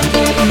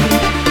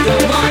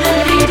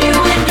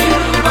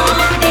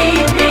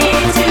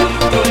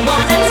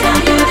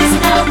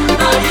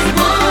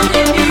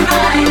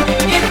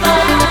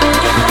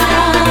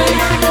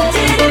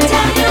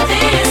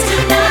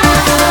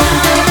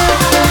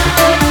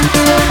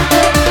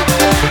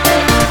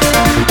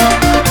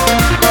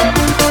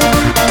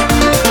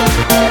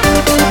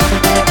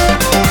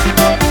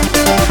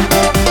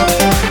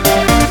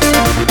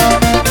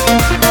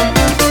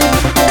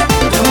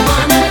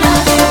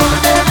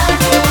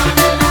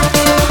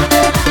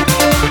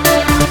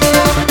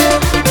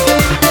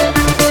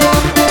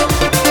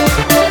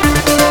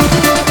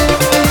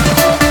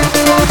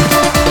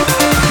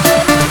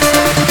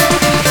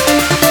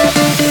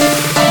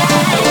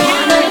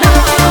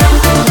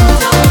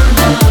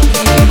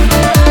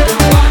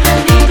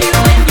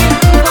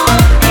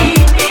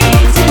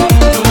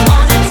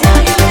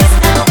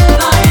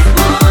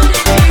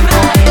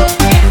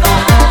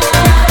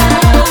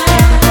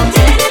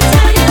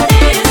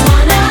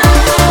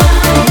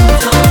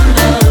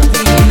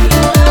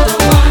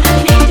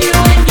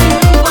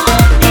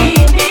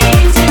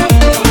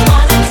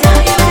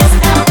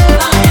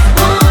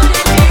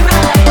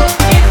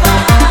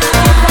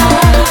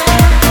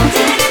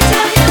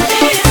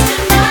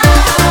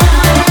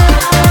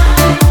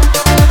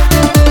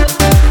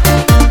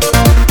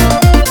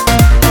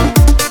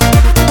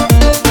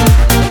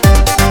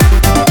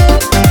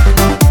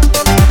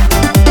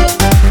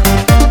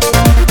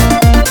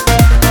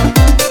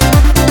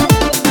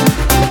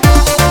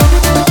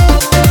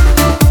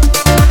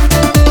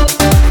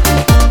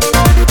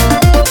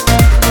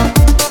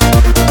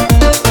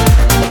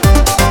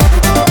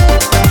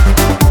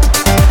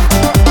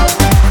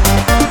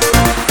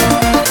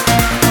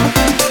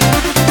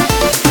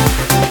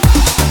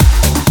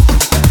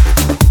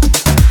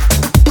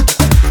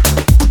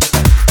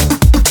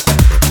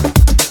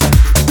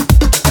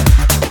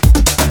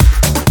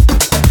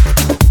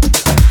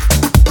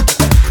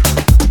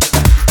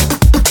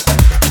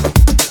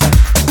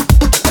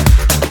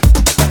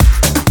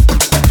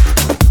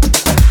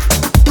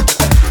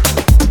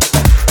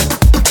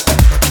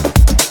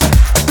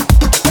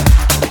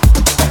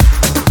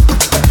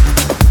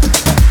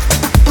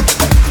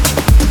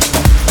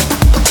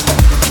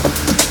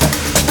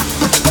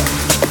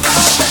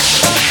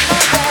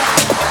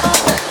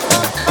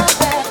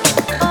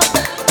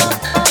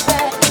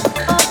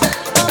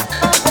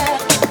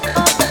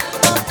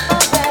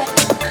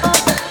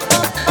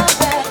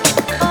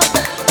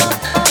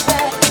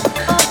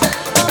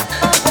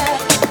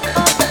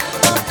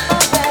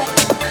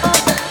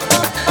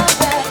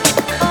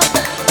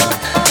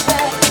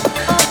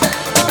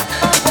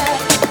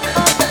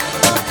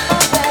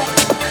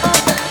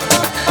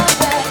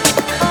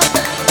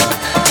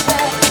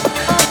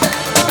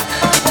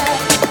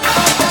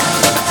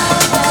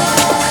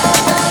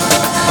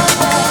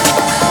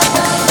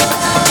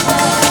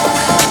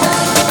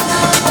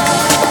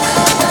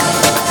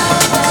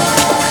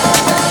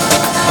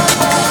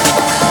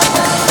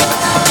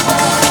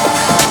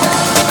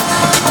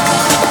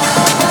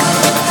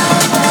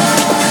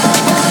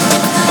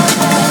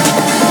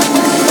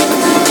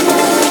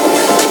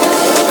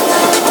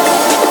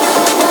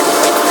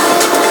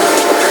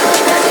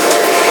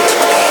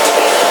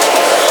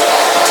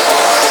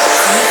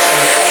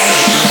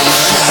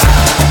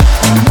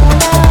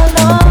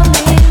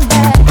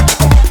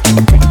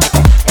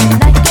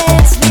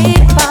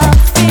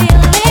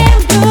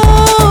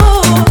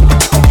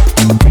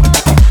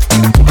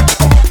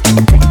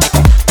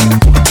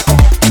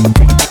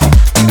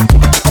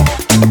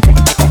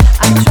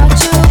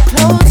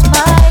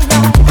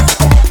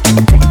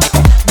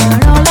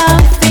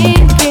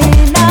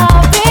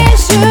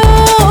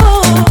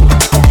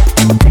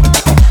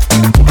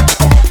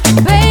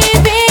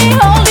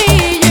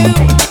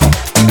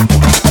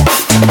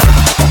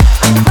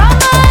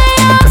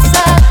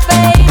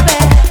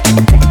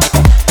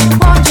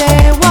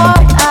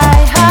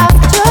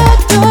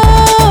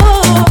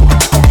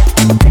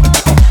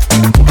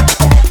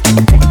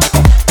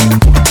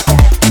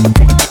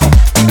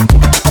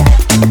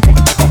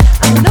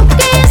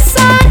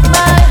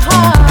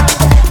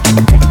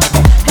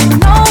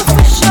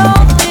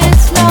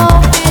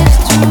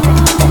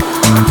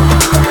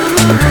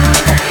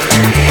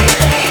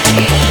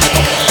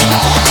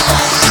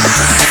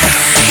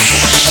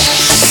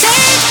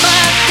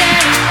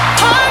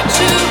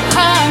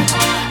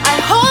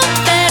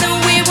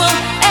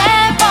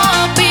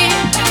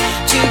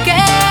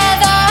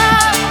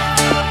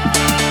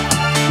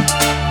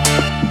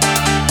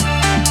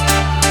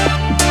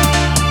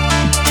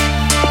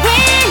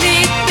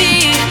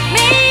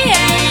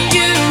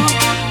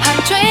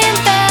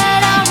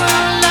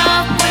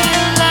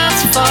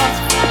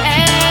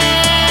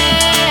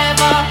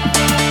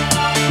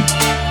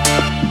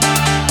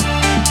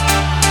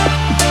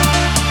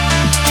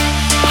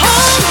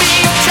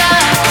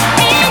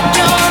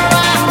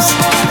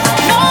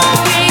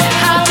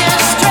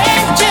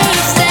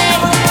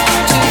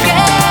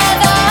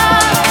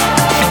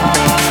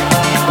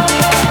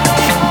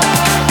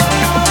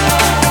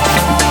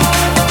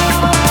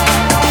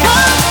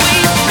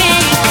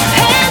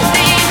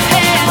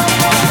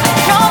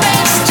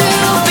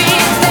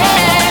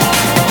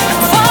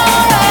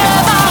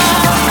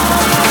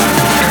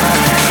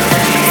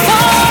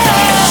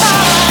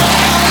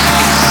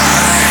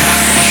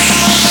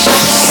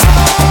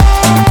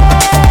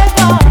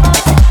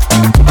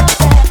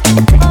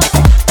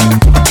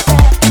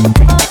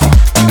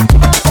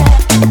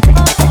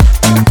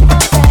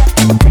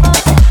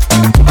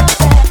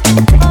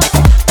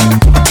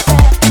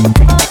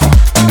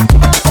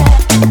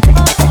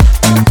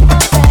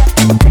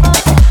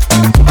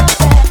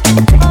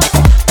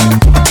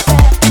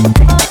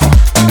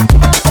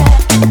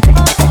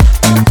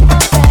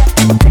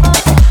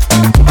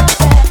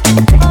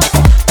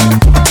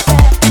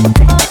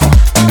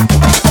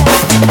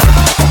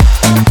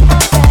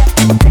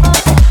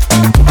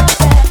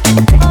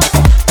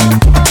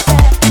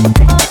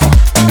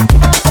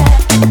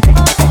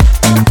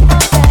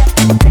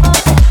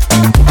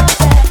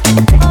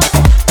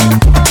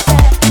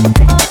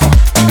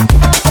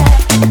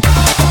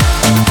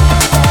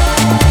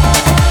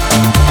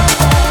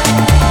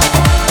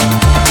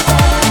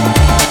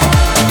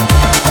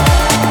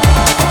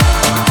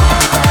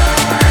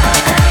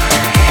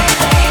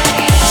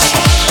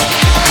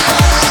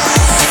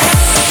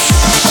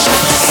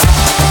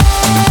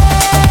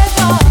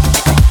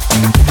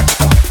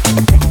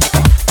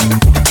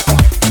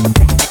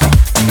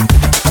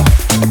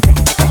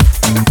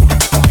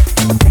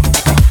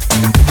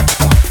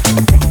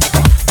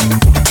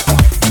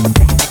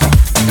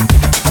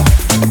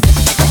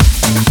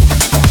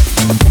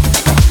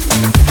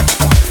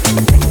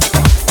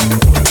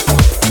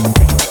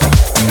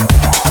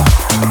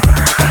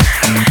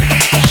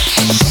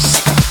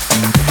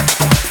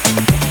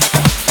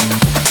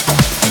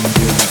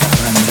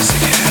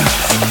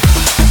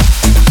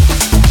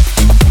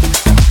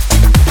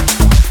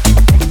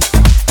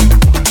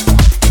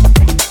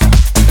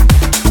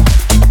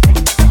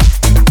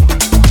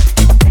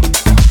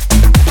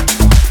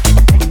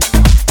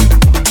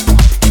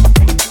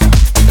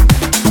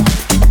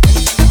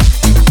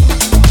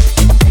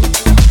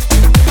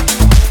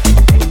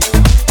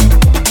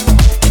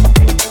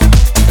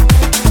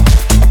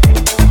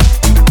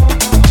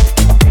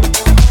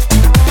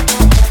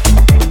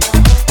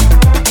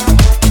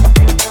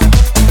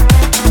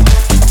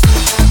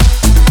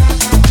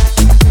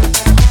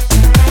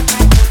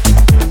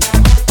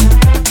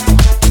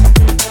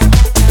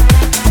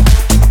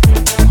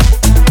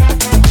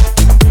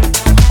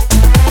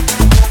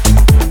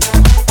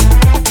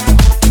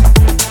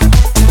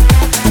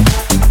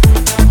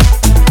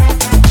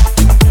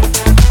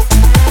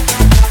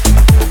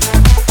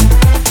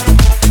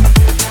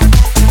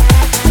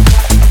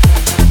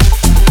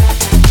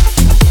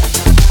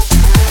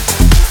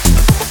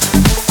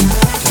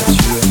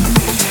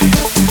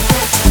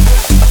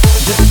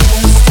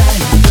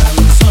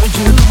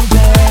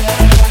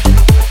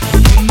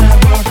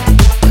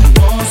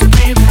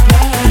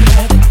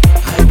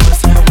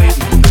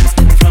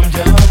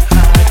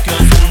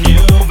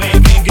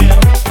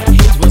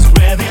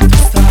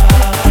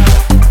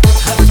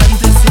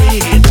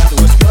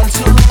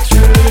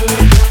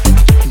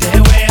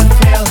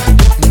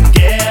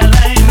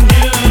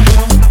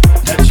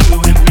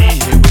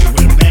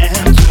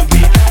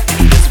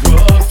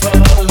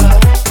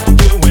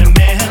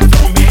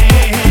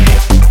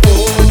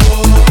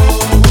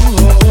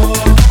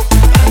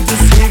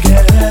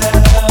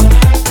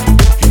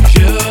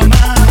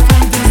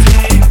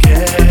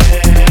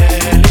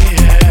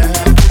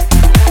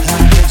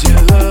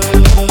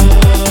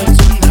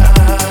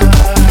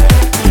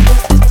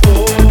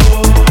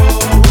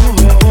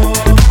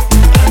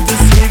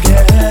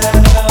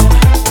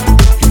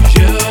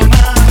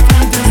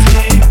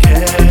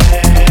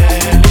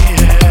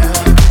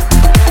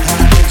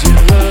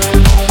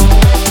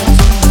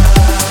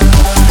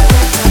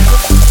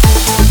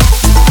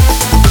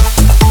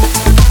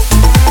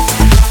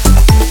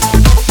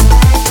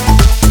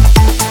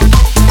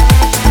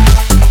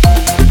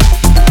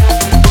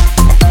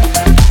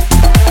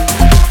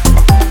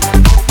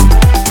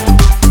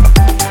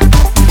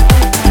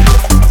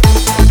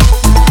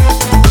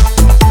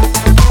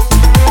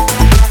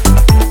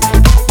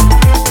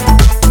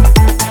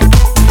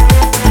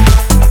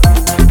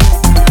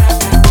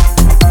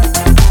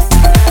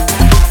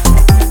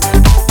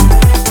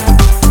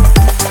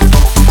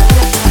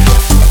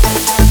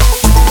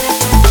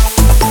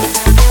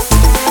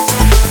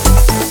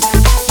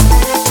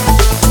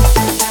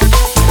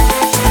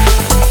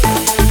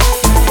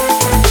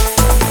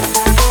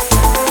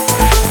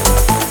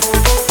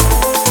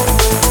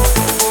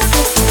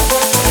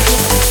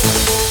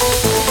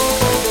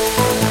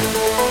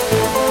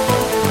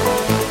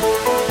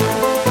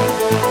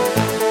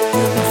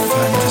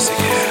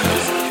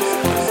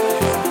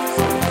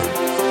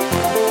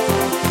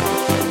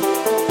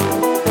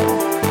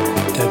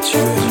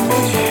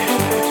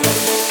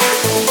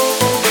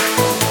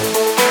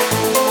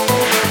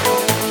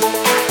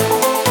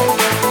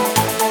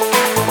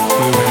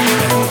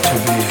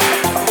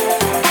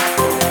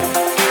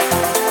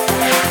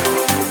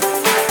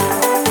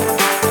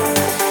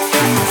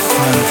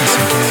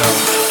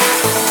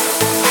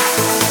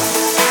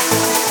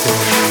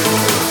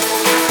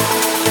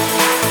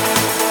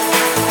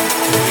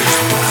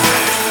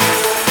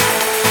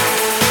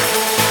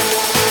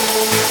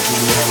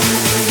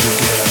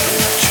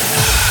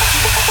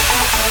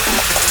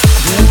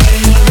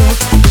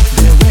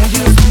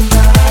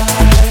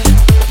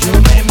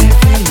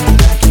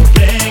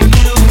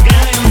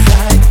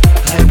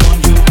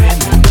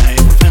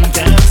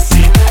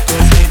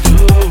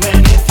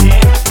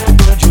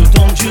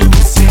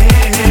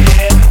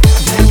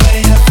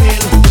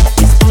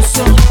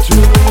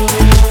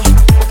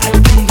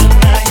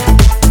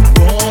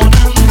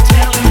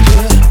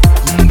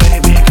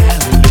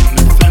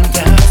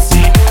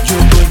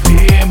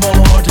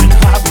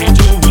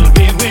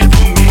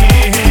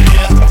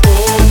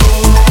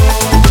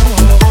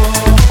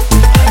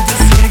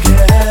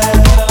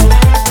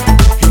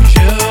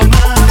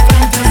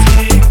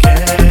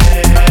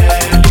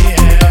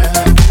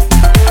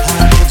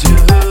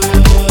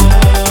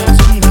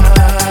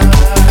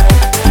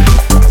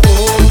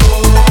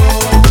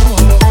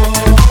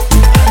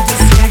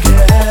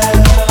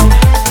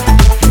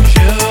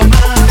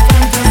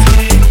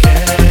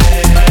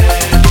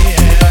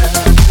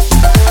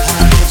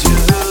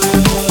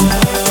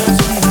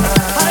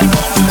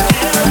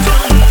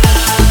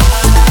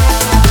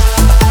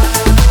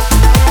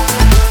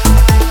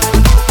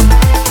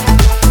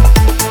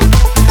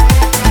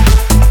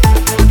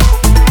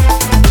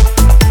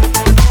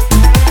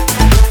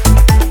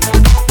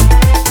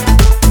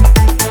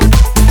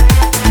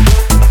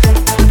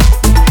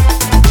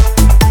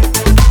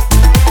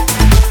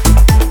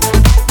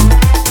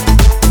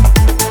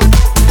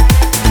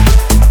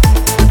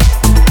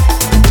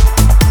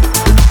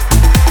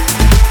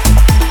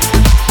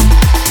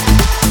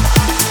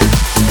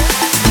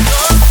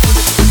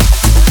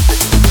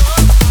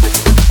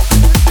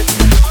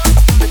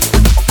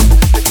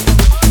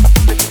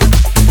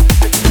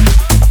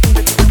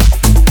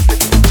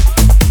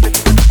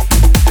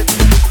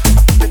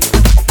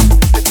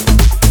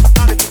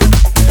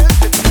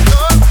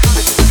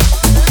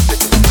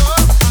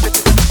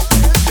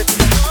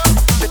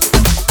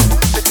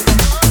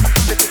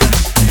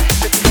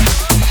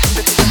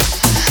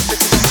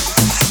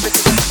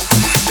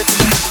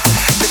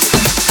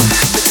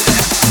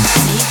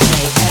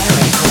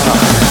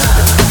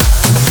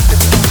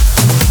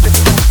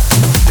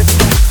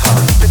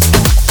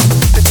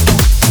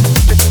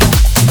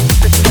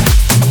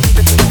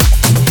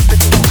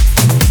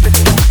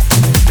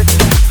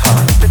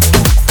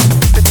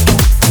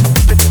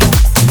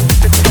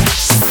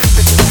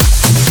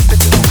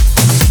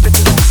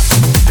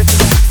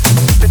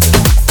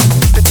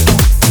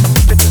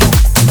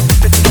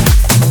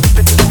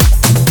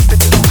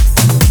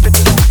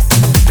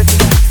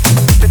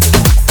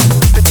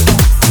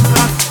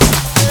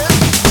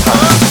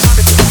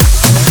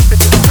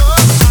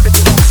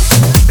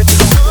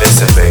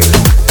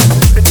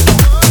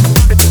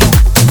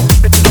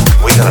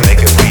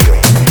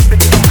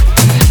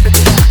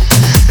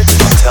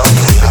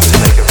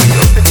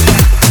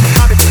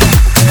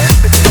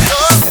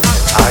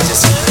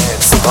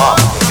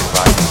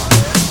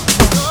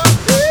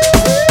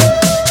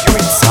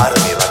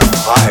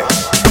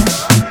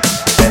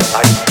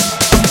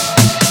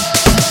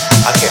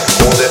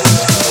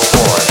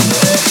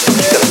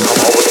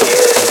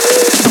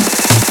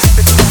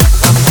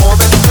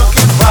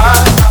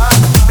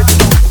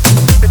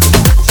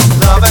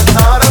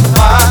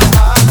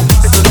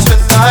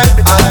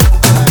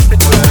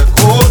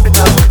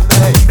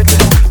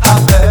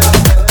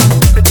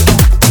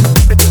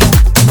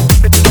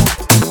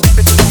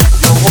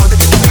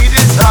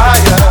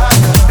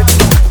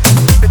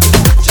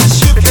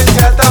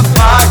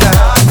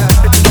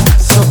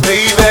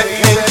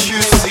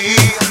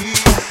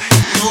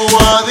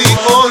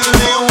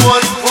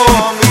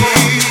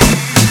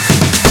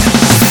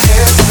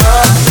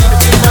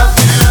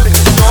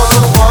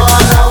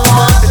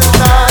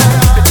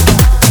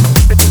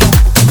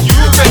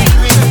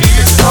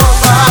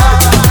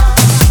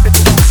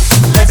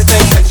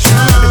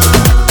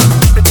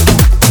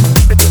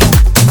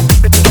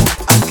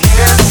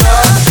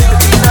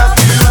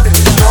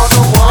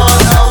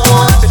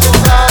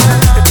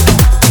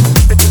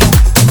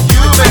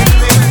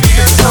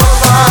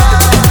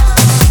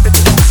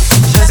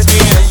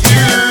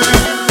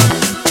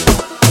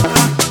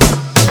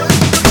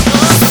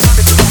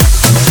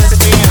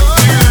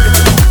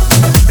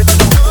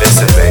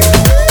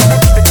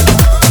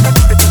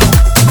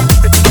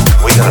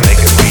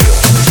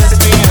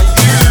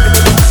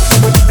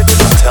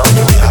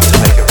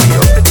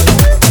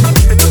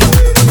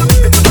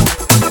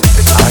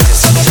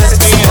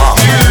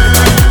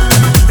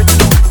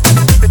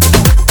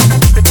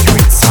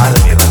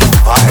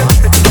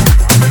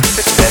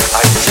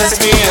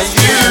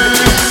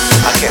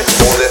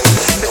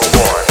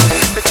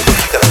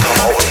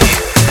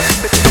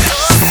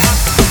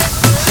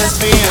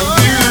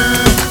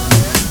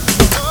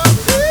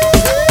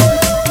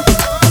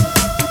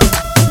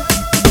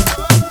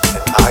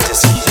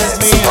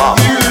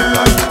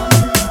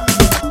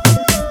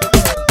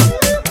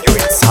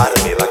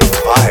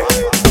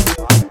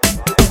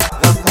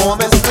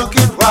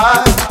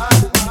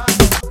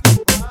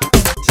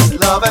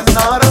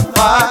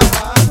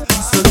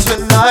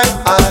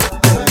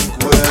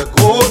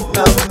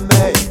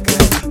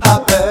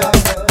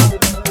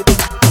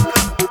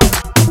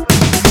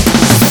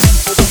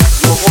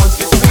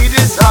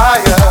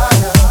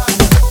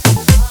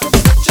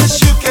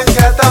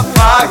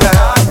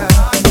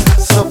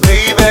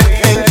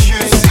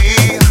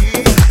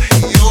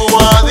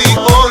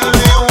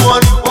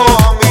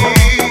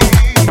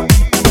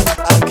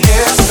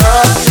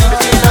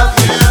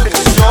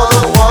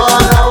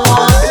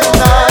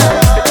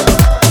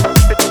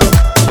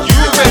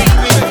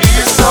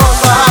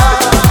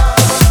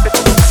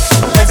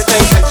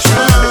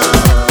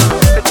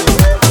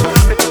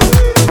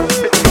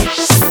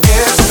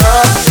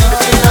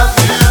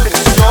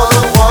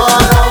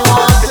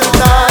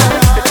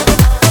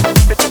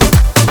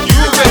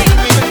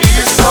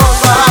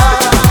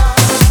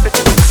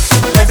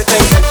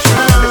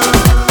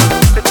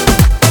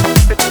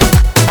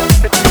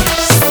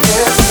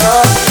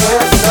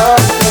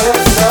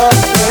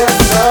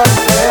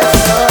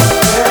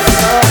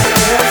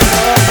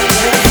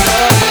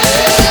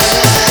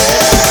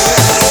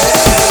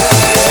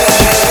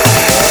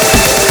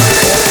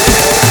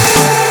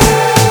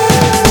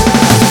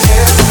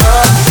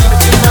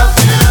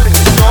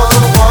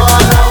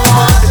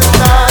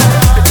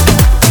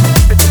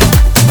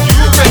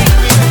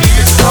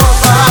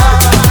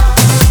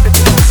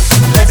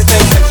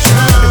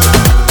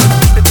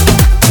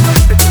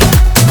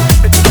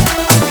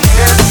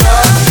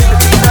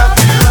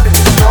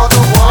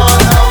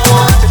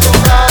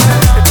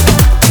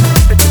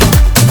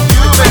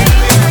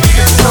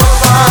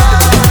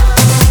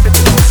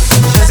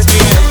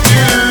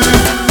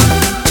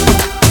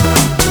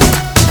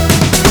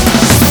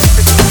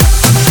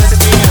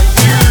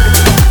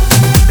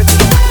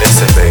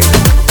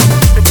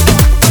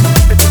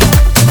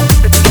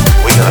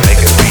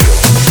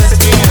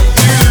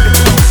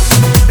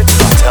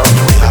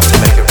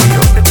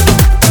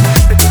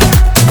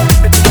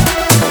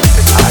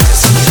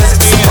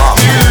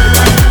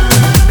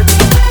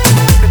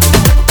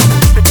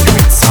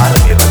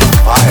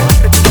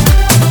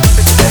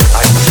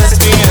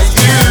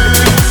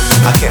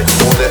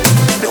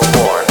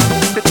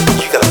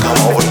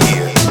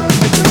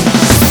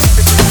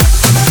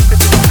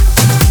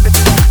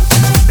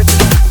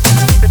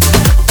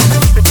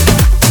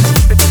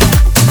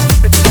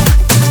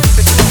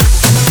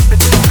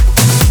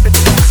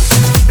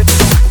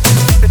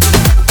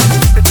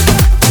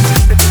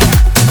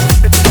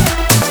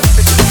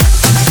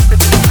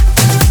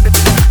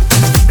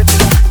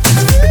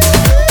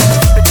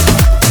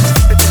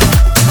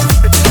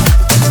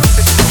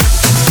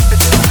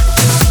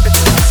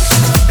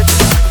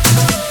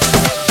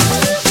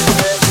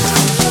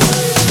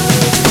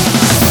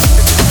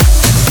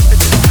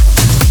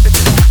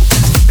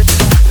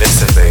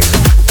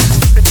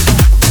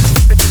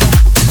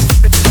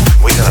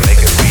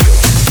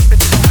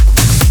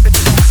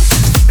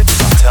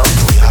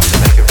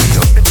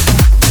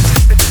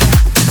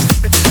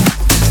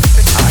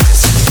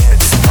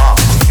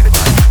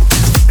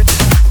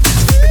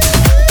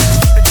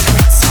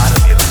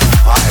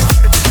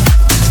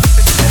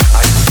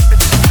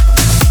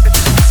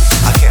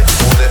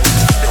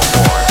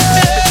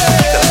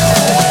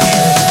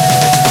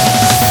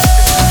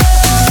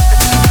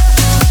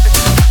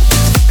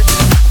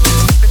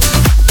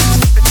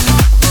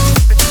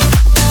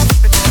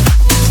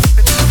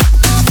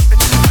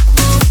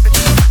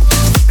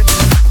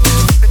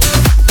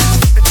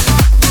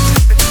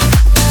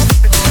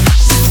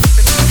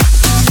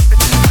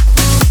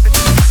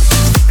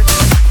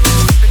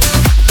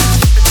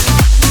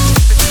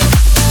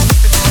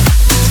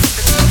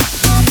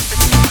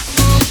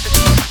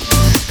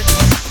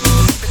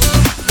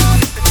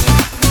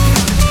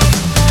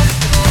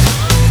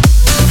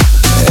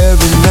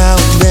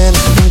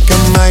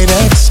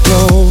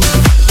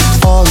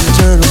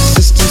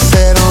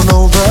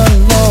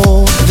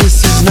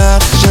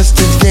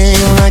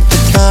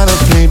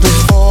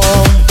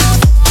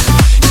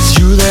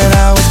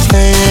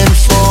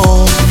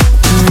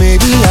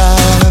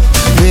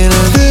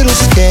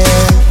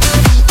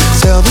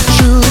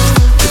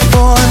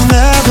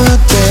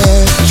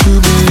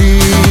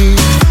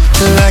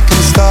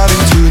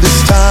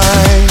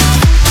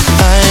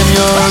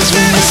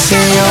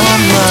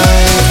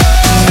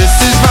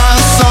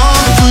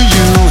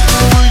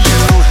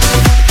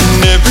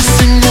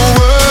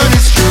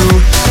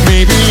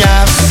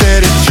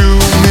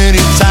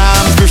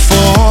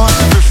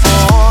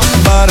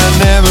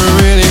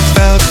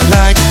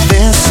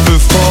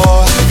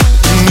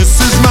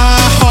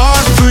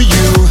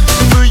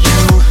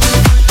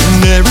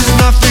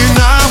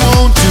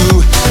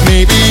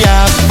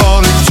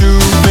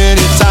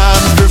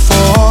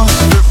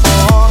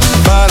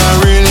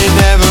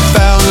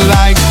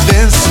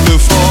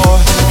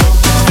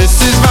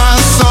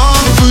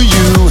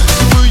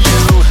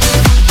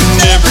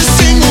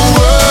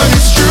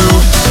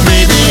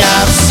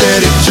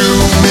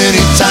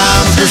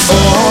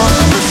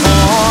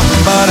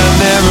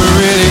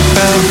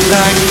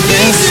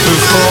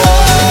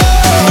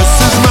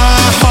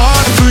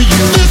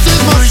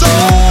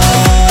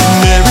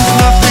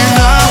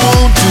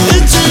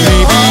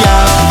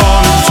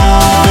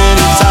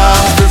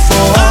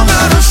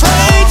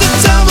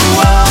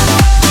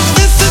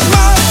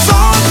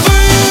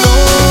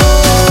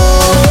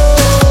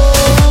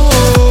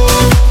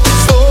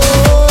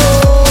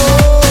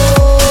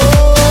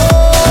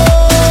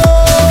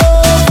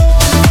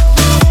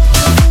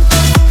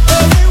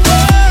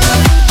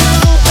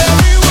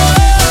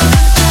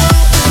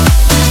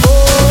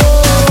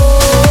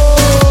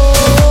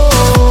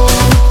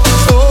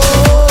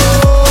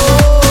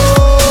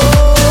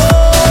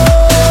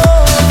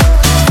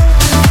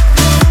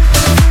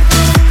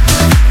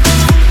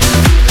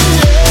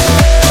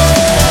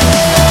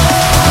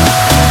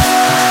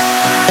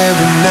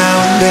 now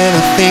and then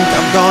I think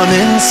I've gone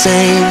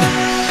insane.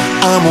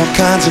 I'm all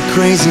kinds of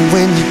crazy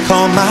when you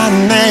call my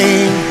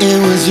name. It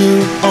was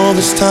you all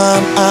this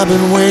time, I've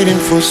been waiting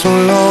for so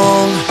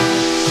long.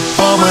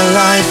 All my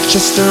life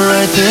just to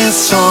write this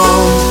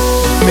song.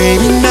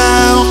 Maybe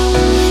now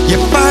you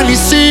finally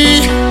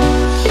see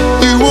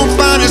you won't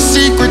find a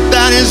secret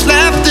that is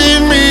left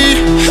in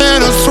me.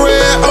 And I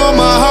swear on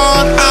my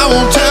heart I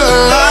won't tell a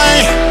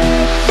lie.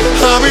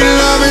 I'll be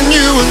loving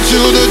you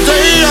until the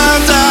day I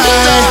die.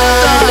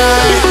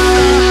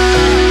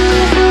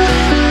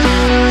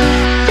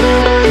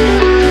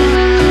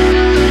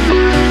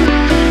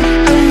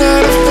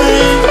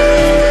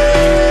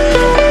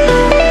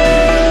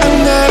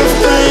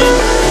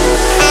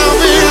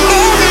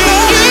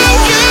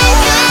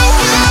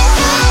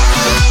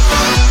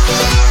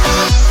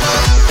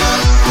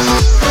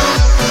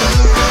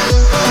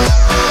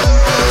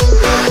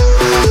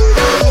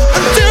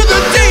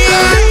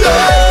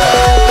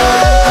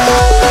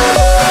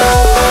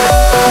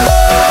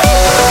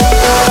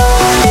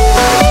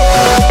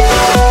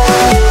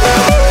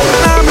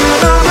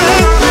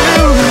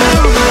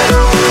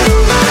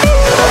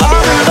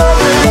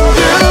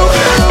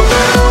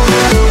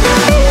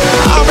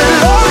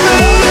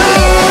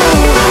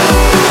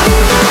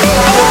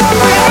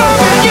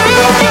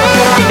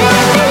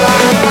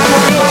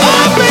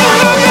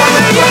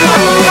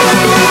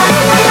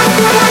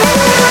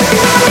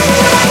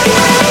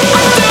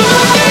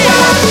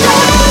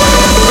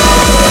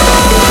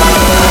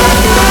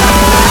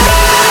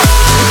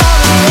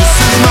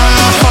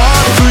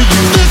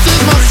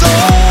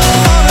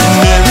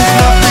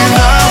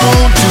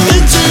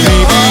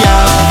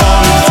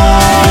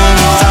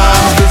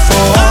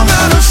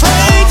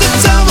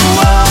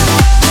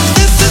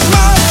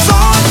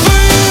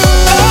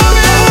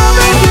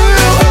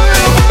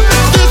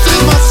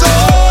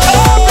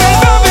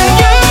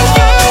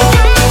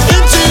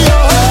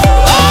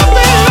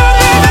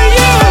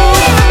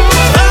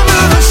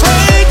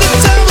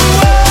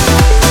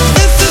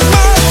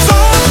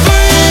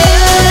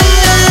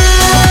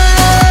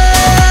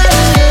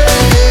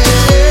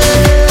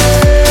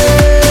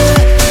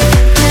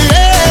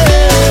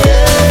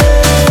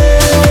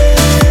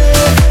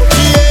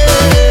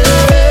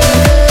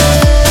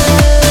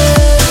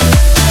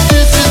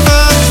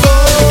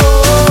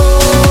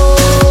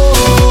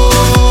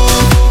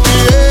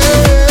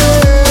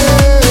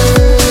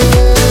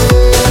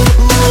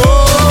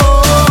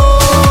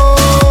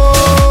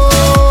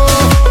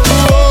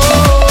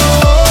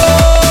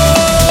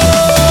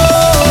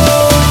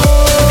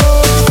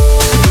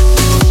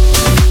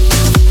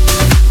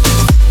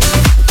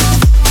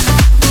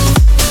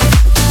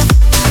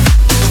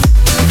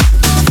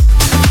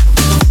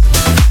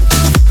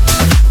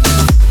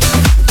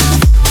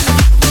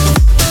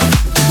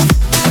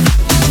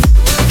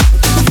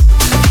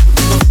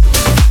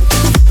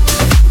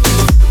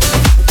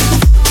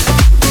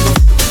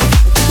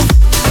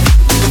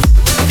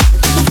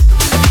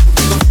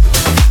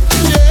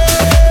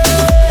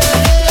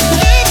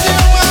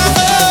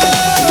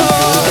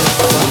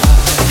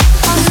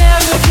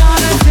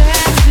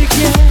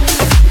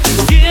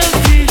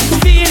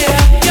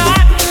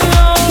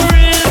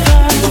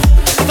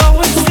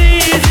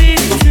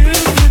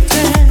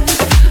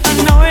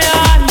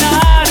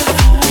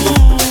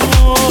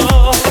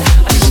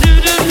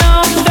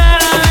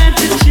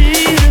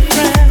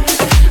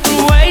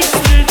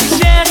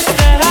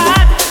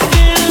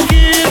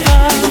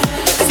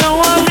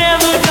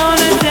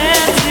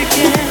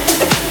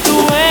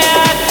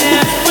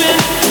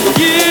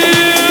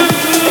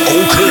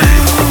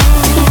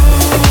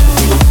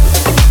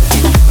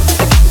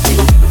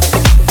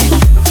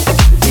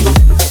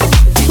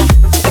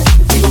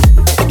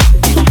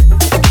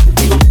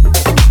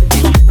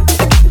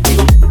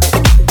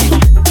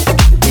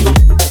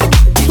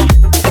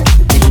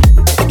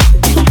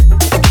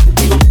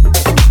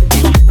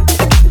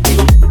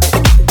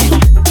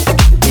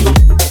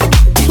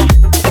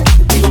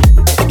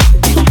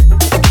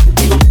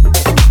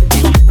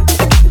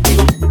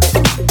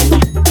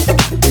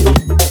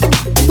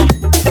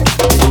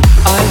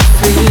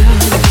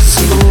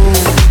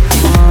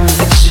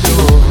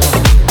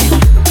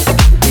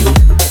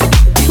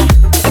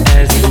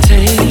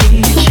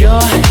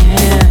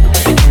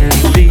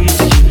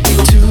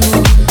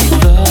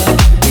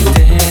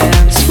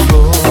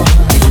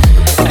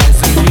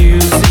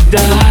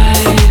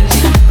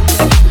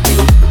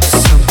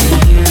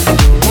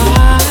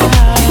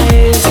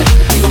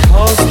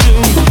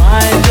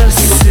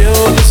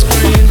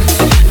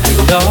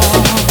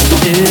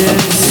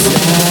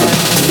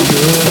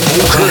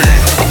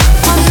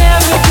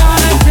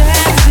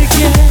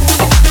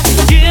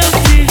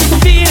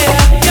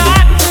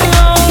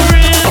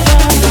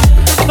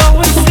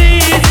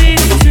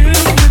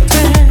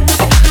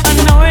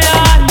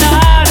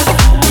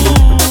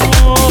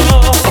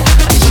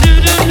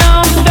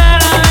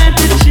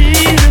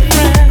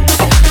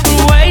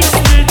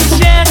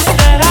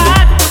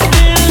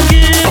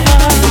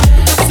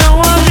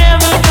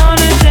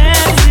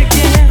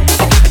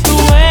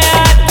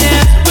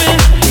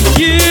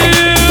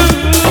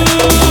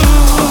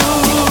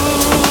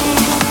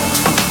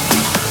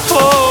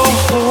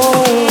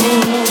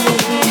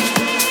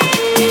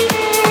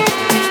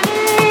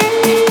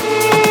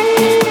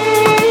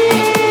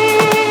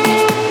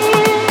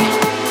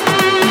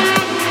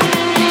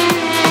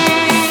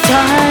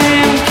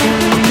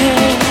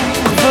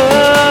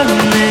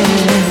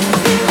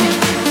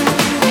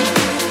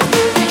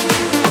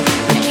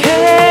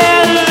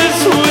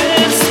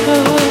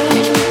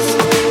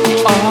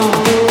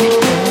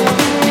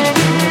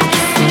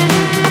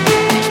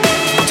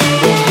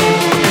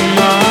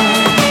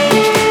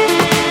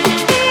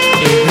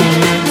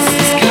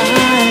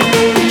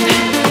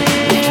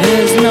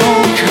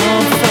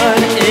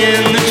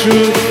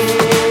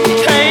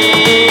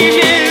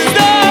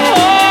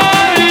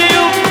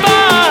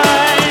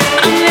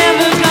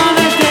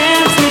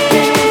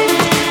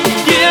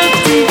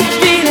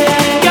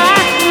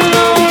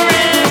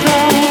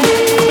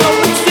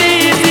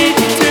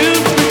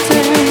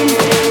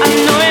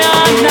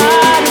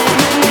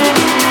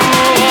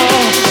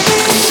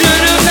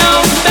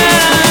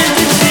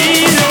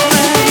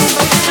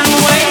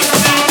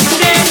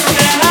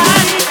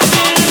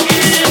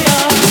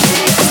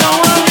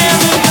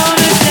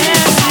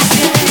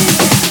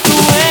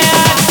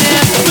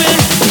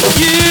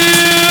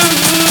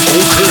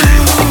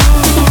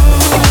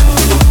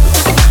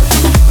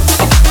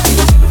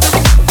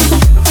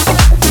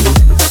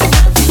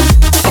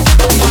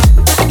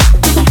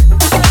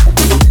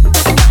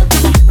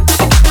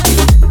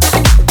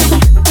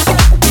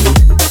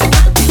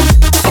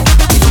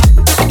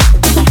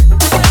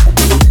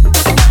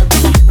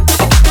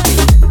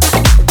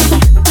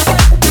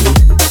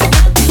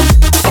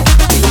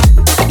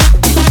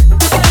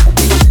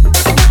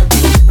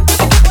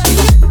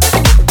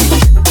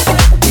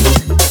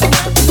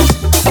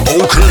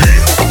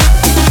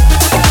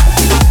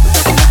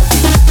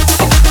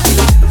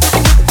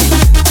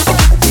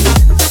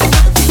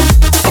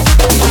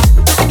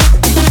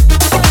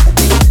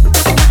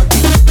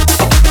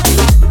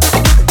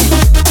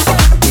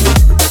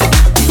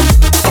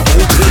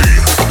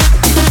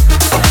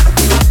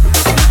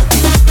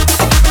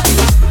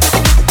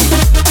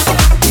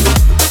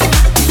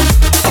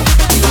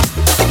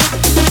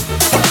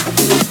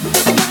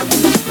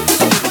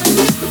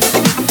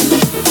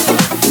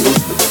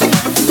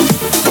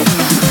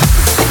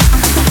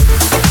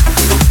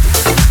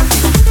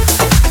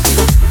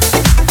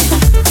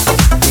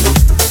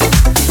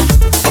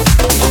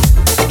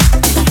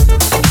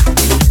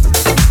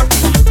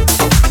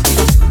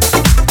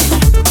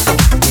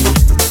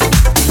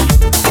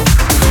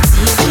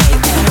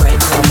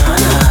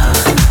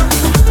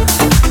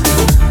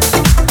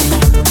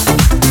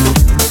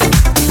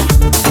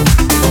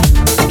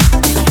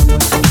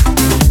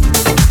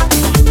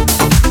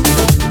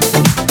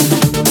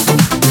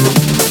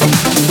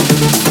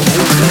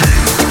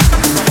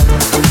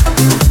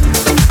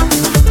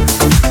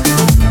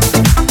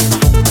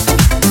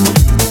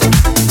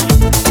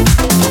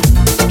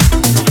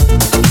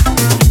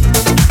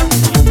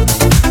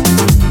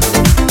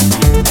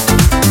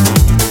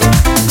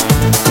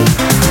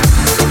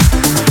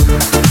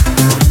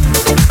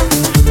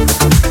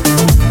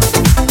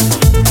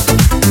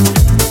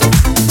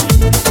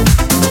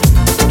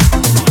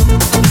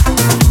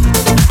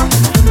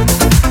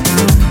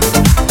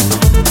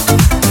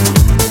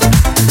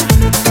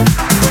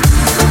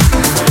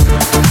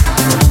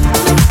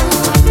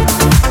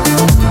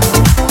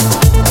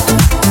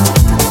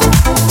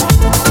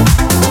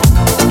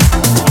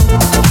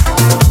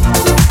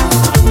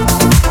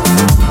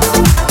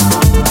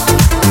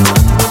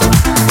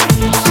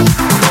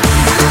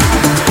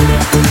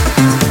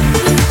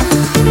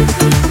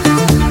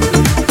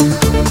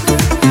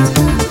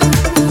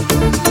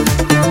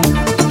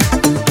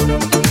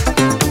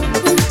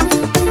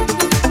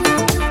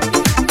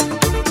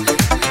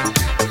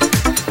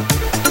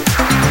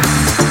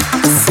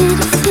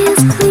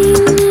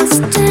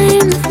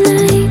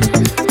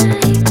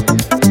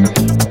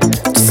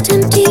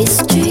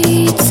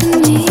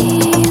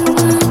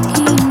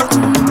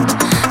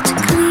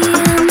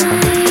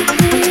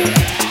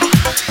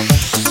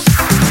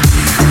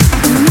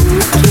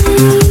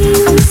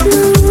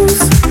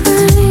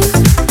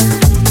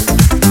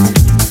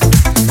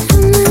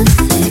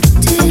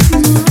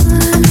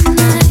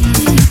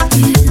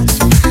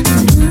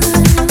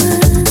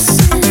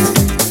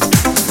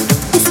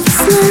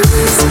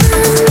 It's